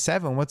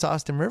 27, what's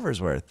Austin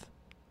Rivers worth?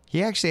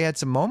 He actually had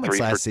some moments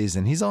last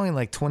season. He's only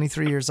like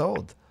 23 years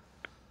old.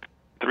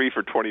 3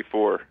 for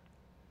 24.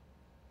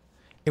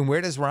 And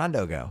where does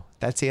Rondo go?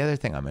 That's the other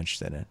thing I'm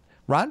interested in.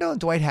 Rondo and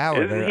Dwight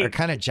Howard are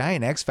kind of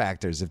giant X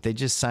factors if they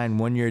just sign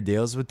 1-year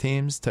deals with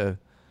teams to,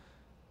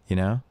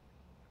 No?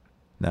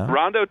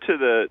 Rondo to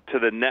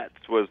the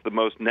Nets was the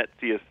most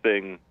netsiest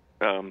thing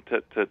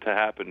to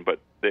happen, but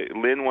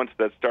Lynn wants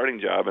that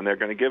starting job, and they're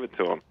going to give it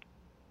to him.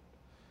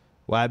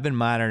 Well, I've been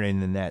monitoring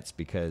the Nets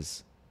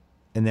because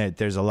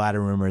there's a lot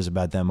of rumors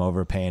about them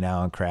overpaying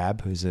Alan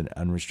Crabb, who's an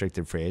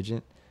unrestricted free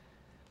agent.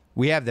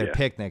 We have their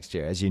pick next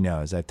year, as you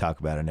know, as I talk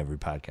about on every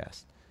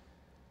podcast.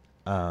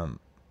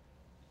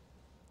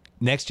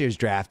 Next year's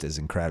draft is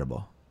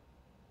incredible.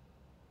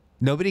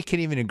 Nobody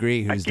can even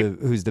agree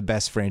who's the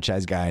best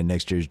franchise guy in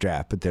next year's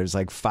draft, but there's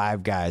like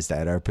 5 guys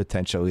that are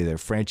potential either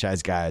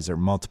franchise guys or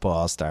multiple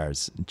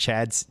All-Stars.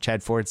 Chad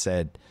Ford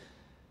said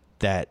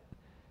that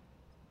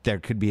there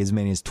could be as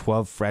many as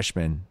 12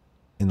 freshmen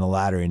in the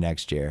lottery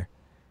next year.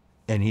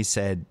 And he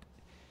said,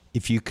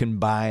 if you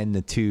combine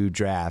the two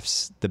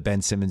drafts, the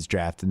Ben Simmons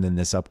draft and then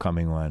this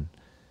upcoming one,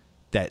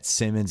 that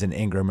Simmons and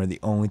Ingram are the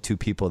only two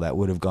people that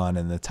would have gone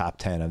in the top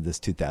 10 of this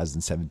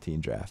 2017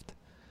 draft.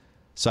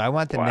 So I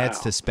want the Nets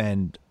to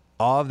spend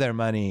all of their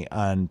money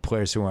on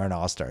players who aren't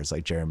all-stars,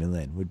 like Jeremy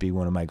Lin would be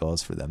one of my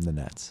goals for them, the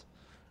Nets.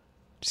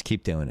 Just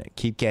keep doing it.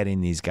 Keep getting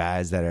these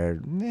guys that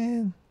are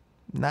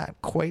not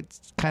quite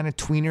kind of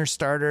tweener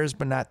starters,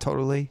 but not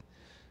totally.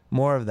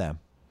 More of them,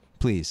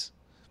 please.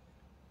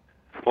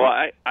 Well,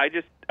 I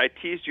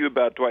teased you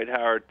about Dwight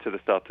Howard to the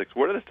Celtics.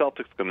 What are the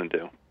Celtics going to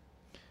do?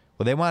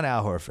 Well, they want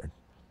Al Horford.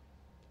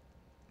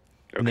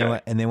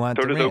 Okay. And they want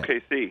so Durant.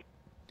 does OKC.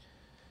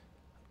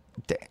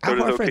 Al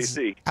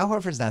OKC.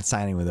 Horford's not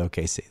signing with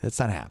OKC. That's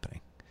not happening.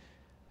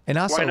 And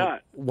also, why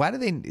not? Why do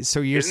they?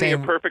 So you're Isn't saying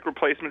he a perfect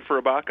replacement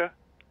for Ibaka?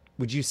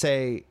 Would you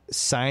say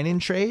sign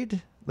and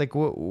trade? Like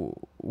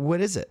what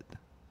is it?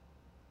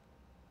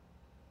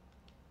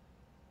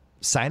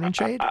 Sign and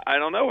trade? I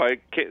don't know.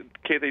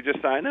 Can't they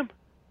just sign him?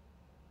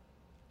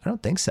 I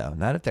don't think so.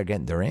 Not if they're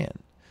getting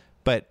Durant.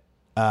 But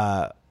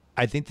I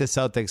think the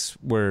Celtics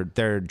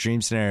their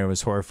dream scenario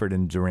was Horford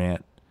and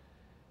Durant.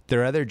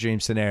 Their other dream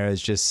scenario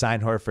is just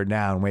sign Horford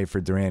now and wait for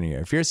Durant a year.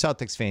 If you're a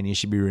Celtics fan, you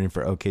should be rooting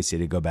for OKC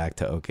to go back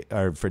to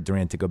or for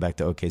Durant to go back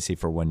to OKC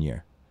for 1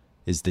 year.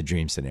 Is the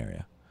dream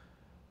scenario.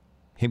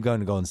 Him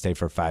going to Golden State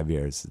for 5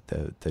 years,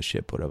 the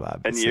ship would have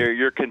obviously. And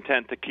you're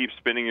content to keep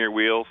spinning your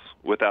wheels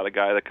without a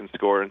guy that can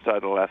score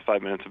inside the last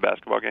 5 minutes of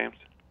basketball games?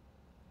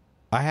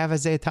 I have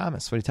Isaiah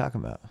Thomas. What are you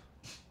talking about?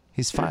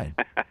 He's fine.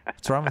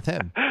 What's wrong with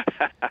him?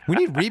 We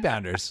need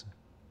rebounders.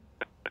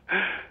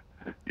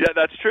 Yeah,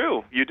 that's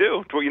true. You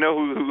do. You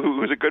know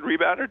who's a good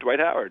rebounder? Dwight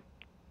Howard.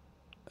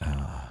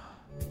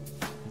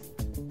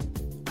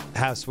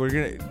 House,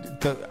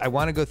 I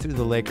want to go through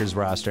the Lakers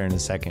roster in a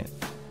second.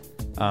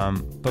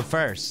 But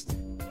first,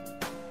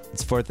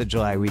 it's 4th of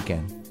July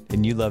weekend,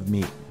 and you love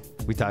meat.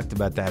 We talked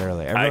about that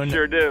earlier. I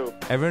sure do.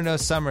 Everyone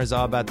knows summer is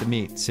all about the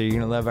meat, so you're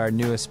going to love our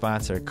newest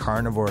sponsor,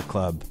 Carnivore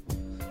Club.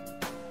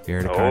 You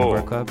heard of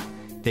Carnivore Club?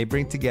 They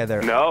bring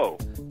together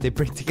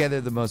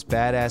the most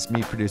badass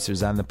meat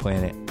producers on the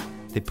planet.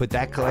 They put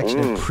that collection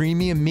of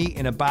premium meat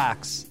in a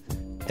box,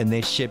 and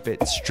they ship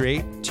it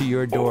straight to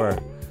your door.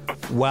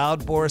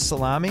 Wild boar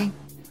salami,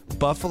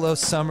 buffalo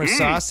summer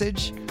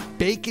sausage,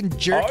 bacon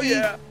jerky. Oh,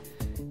 yeah.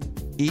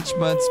 Each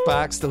month's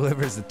box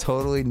delivers a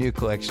totally new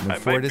collection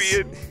of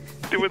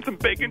doing some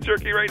bacon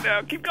jerky right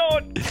now. Keep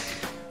going.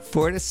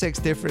 4 to 6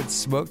 different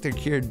smoked or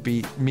cured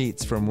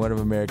meats from one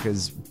of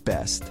America's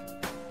best.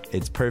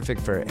 It's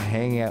perfect for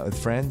hanging out with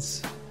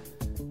friends,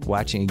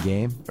 watching a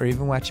game, or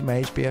even watching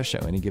my HBO show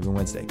any given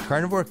Wednesday.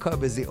 Carnivore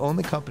Club is the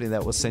only company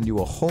that will send you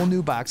a whole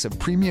new box of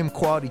premium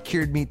quality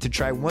cured meat to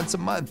try once a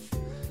month.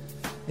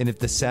 And if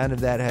the sound of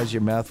that has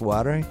your mouth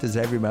watering, does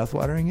it have your mouth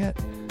watering yet?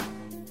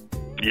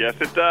 Yes,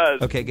 it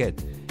does. Okay,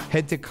 good.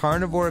 Head to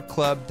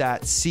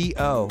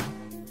carnivoreclub.co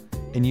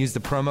and use the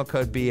promo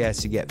code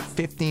BS. You get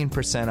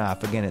 15%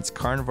 off. Again, it's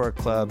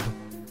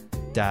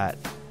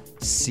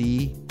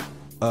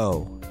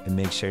carnivoreclub.co. And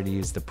make sure to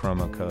use the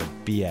promo code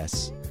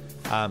BS.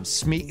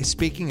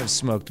 Speaking of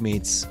smoked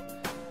meats,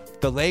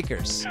 the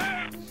Lakers.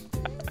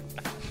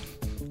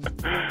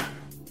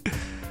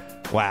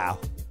 Wow.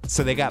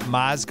 So they got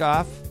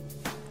Mozgov,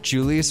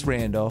 Julius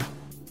Randle,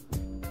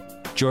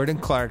 Jordan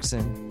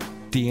Clarkson,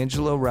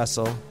 D'Angelo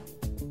Russell,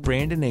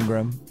 Brandon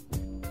Ingram,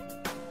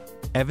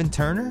 Evan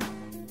Turner?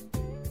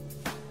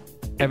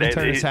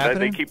 Turner's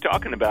happening? They keep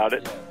talking about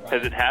it. Yeah,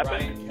 Has it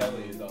happened? Ryan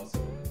Kelly is also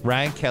in there.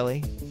 Ryan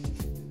Kelly.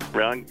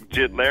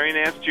 Larry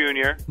Nance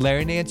Jr.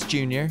 Larry Nance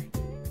Jr.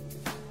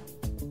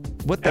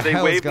 What the Have they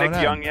hell is waived going Nick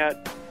on? Young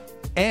yet?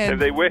 And Have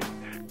they waived?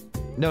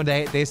 No,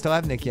 they still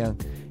have Nick Young.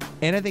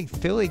 And I think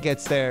Philly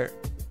gets their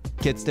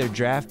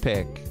draft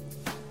pick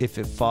if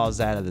it falls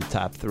out of the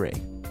top 3.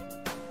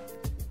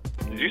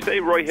 Did you say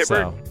Roy Hibbert?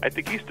 So- I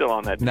think he's still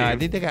on that team. No, I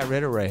think they got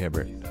rid of Roy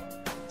Hibbert.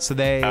 So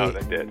they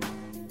did.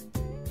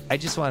 I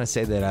just want to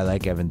say that I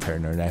like Evan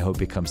Turner, and I hope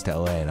he comes to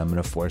LA, and I'm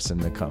going to force him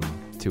to come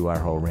to our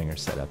whole Ringer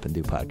setup and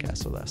do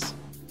podcasts with us.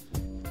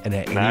 And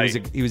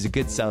he was a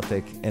good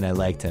Celtic, and I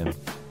liked him.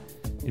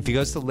 If he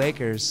goes to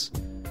Lakers,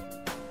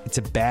 it's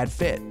a bad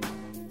fit.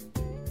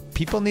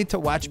 People need to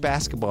watch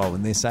basketball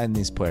when they sign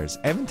these players.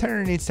 Evan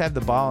Turner needs to have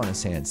the ball in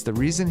his hands. The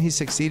reason he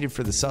succeeded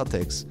for the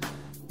Celtics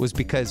was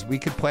because we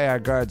could play our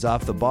guards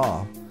off the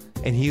ball,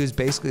 and he was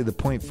basically the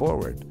point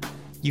forward.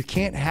 You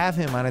can't have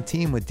him on a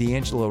team with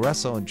D'Angelo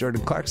Russell and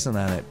Jordan Clarkson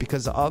on it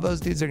because all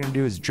those dudes are going to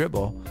do is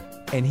dribble,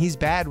 and he's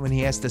bad when he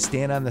has to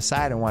stand on the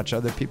side and watch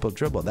other people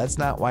dribble. That's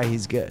not why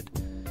he's good.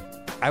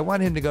 I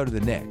want him to go to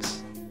the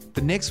Knicks.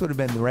 The Knicks would have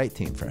been the right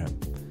team for him.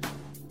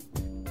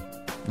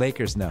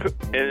 Lakers, no.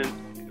 And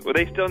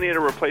they still need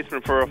a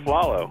replacement for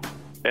Aflalo.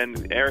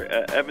 And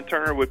Evan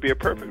Turner would be a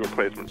perfect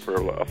replacement for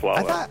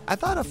Aflalo. I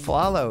thought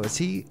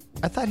Aflalo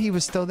I thought he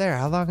was still there.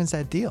 How long is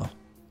that deal?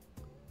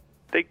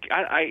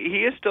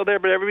 He is still there,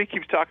 but everybody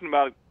keeps talking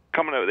about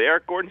coming out.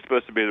 Eric Gordon's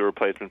supposed to be the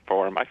replacement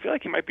for him. I feel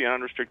like he might be an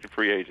unrestricted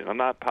free agent. I'm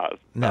not positive.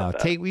 No,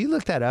 will you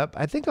look that up?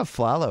 I think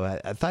Aflalo,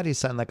 I thought he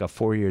signed like a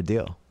 4-year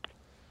deal.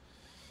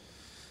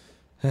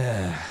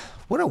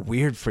 What a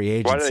weird free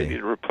agency. Why do they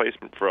need a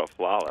replacement for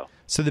Aflalo?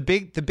 So the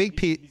big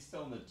piece. He's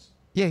still in the.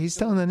 Yeah, he's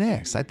still in the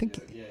Knicks. I think.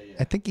 Yeah.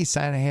 I think he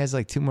signed. He has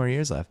like 2 more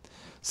years left.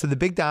 So the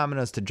big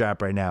dominoes to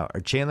drop right now are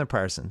Chandler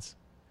Parsons,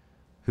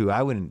 who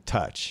I wouldn't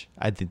touch.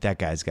 I think that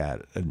guy's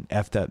got an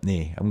effed up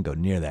knee. I wouldn't go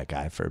near that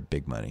guy for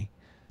big money.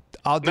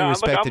 All due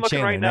respect I'm to looking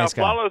Chandler, right now. nice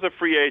guy. Aflalo's a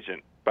free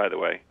agent, by the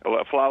way.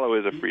 Aflalo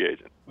is a free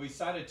agent. Well, he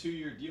signed a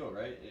 2-year deal,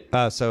 right?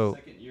 So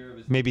Second year of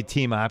his maybe deal.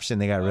 team option.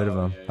 They got rid of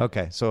him. Yeah.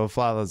 Okay, so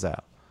Aflalo's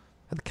out.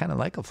 I kind of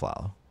like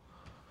Aflalo.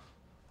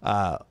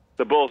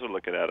 The Bulls are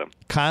looking at him.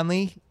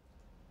 Conley,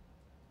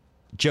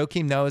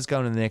 Joakim Noah's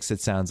going to the Knicks, it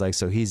sounds like,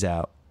 so he's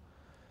out.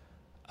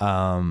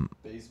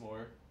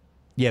 Bazemore.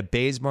 Yeah,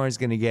 Bazemore is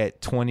going to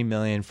get $20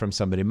 million from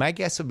somebody. My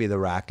guess would be the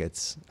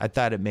Rockets. I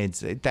thought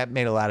that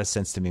made a lot of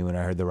sense to me when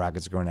I heard the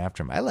Rockets were going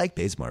after him. I like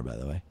Bazemore, by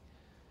the way.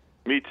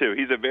 Me too.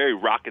 He's a very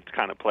Rockets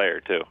kind of player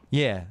too.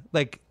 Yeah,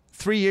 like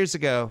 3 years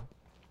ago,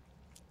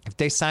 if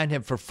they signed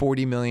him for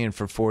 $40 million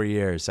for 4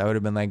 years, I would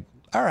have been like,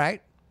 all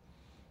right.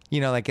 You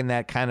know, like in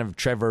that kind of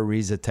Trevor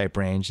Ariza type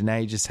range. And now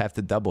you just have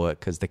to double it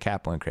because the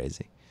cap went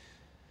crazy.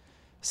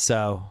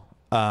 So,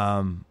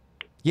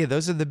 yeah,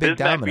 those are the big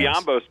dominoes.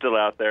 Biombo's still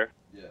out there.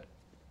 Yeah.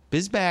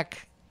 Bismack,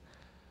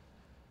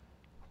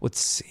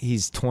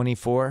 he's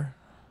 24,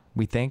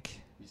 we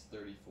think. He's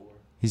 34.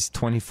 He's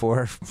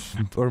 24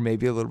 or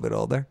maybe a little bit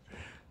older.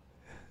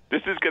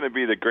 This is going to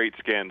be the great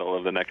scandal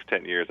of the next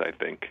 10 years, I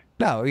think.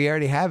 No, we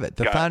already have it.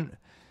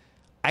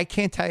 I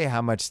can't tell you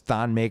how much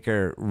Thon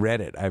Maker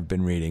Reddit I've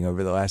been reading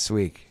over the last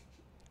week.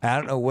 I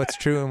don't know what's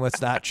true and what's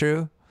not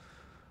true,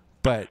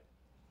 but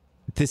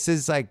this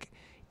is like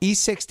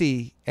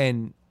E60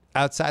 and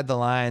Outside the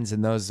Lines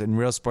and those in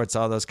Real Sports,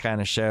 all those kind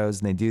of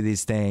shows, and they do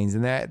these things,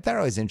 and they're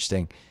always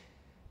interesting.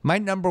 My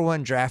number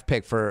one draft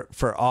pick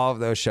for all of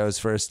those shows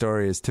for a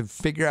story is to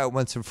figure out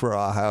once and for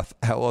all how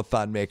old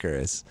Thon Maker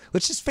is.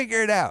 Let's just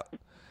figure it out.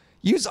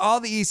 Use all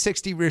the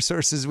E60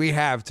 resources we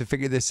have to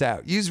figure this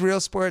out. Use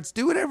Real Sports.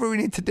 Do whatever we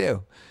need to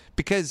do.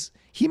 Because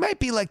he might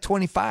be like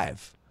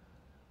 25.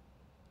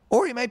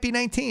 Or he might be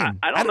 19.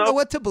 I don't know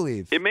what to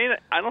believe. I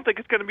don't think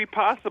it's going to be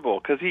possible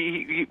because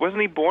he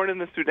wasn't he born in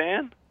the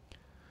Sudan?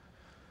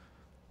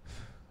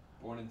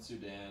 Born in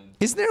Sudan.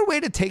 Isn't there a way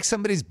to take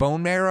somebody's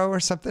bone marrow or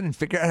something and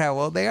figure out how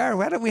old they are?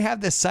 Why don't we have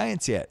this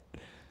science yet?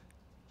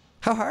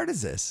 How hard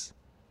is this?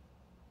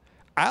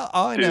 All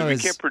I know is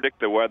we can't predict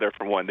the weather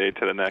from one day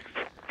to the next.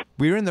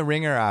 We were in the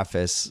Ringer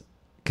office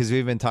because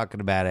we've been talking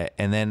about it,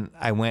 and then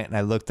I went and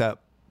I looked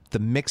up the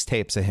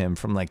mixtapes of him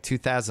from like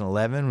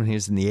 2011 when he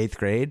was in the 8th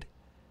grade.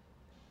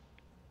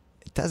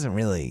 It doesn't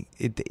really.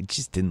 It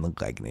just didn't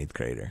look like an 8th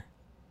grader,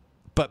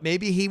 but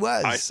maybe he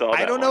was.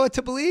 I don't know what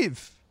to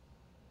believe.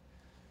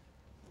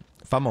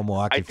 If I'm a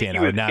Milwaukee fan,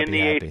 I would not be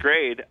happy. In the 8th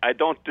grade. I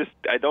don't just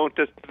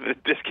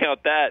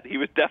discount that. He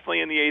was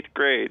definitely in the 8th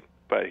grade,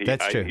 but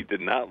That's true. He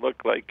did not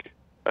look like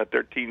a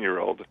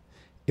 13-year-old.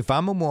 If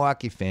I'm a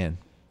Milwaukee fan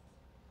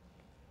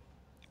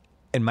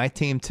and my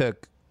team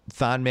took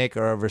Thon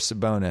Maker over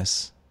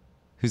Sabonis,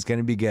 who's going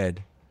to be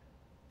good,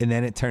 and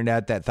then it turned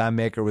out that Thon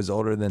Maker was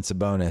older than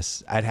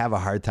Sabonis, I'd have a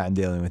hard time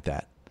dealing with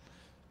that.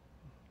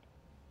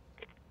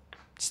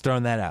 Just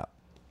throwing that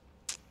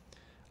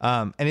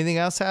out. Anything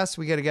else, House?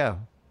 We got to go.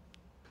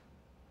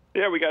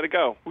 Yeah, we got to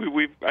go.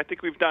 I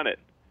think we've done it.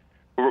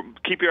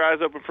 Keep your eyes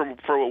open for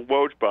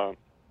Woj bomb.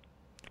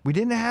 We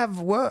didn't have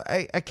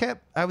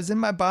I was in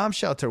my bomb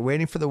shelter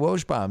waiting for the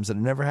Woj bombs, and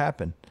it never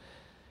happened.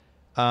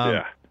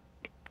 Yeah.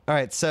 All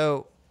right,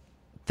 so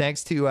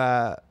thanks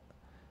to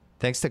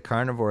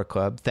Carnivore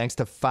Club, thanks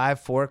to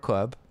 5-4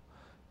 Club,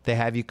 they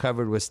have you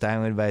covered with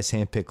styling advice,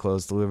 handpicked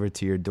clothes delivered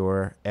to your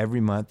door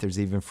every month. There's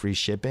even free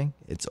shipping.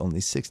 It's only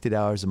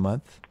 $60 a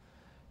month.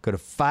 Go to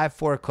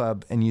 5-4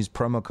 Club and use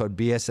promo code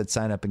BS at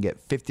sign up and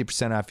get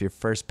 50% off your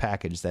first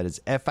package. That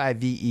is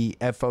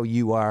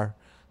FIVEFOUR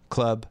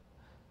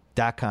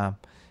Club.com.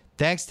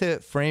 Thanks to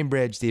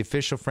FrameBridge, the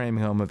official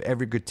framing home of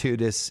every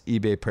gratuitous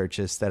eBay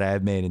purchase that I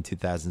have made in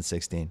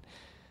 2016.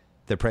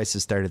 The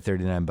prices start at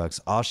 $39.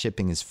 All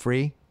shipping is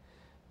free.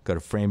 Go to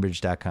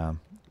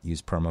framebridge.com.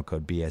 Use promo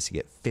code BS. You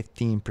get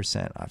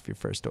 15% off your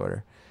first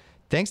order.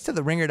 Thanks to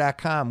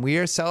theringer.com, we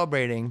are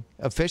celebrating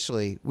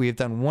officially. We have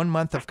done 1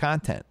 month of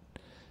content.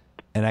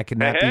 And I could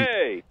not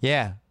be.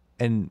 Yeah.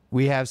 And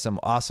we have some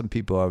awesome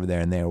people over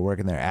there, and they are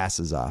working their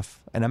asses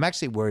off. And I'm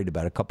actually worried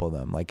about a couple of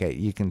them. Like,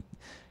 you can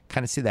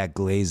kind of see that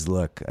glazed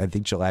look. I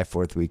think July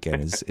 4th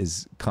weekend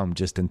is come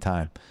just in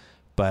time.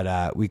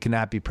 But we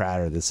cannot be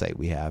prouder of the site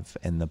we have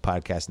and the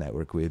podcast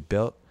network we have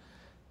built.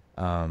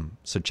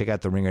 So check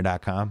out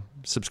theringer.com.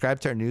 Subscribe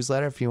to our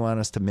newsletter if you want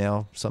us to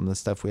mail some of the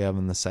stuff we have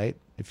on the site.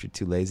 If you're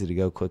too lazy to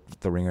go, click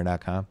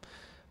theringer.com.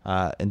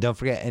 And don't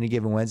forget, Any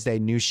Given Wednesday,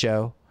 new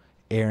show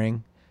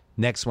airing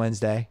next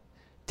Wednesday,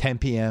 10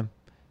 p.m.,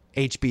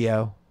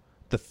 HBO,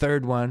 the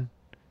third one.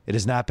 It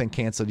has not been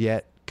canceled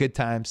yet. Good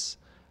times.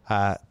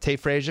 Tate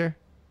Frazier,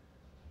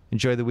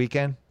 enjoy the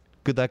weekend.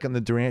 Good luck on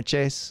the Durant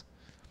chase.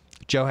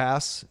 Joe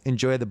House,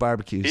 enjoy the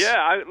barbecues.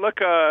 Yeah,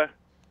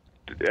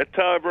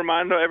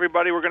 remind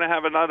everybody we're going to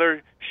have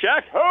another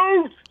Shaq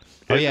Host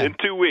in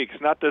 2 weeks,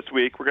 not this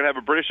week. We're going to have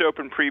a British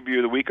Open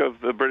preview the week of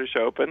the British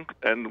Open,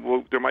 and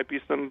there might be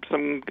some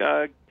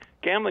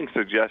gambling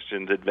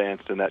suggestions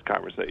advanced in that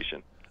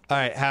conversation. All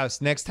right,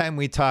 House, next time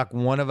we talk,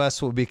 one of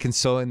us will be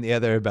consoling the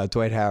other about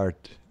Dwight Howard.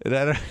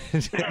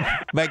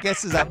 My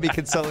guess is I'll be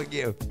consoling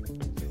you.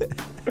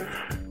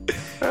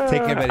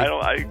 Take care, buddy.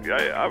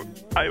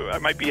 I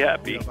might be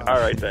happy. All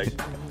right, thanks.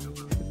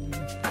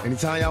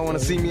 Anytime y'all want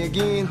to see me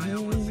again,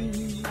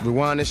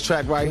 rewind this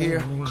track right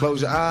here,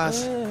 close your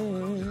eyes,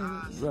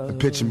 and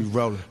picture me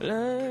rolling.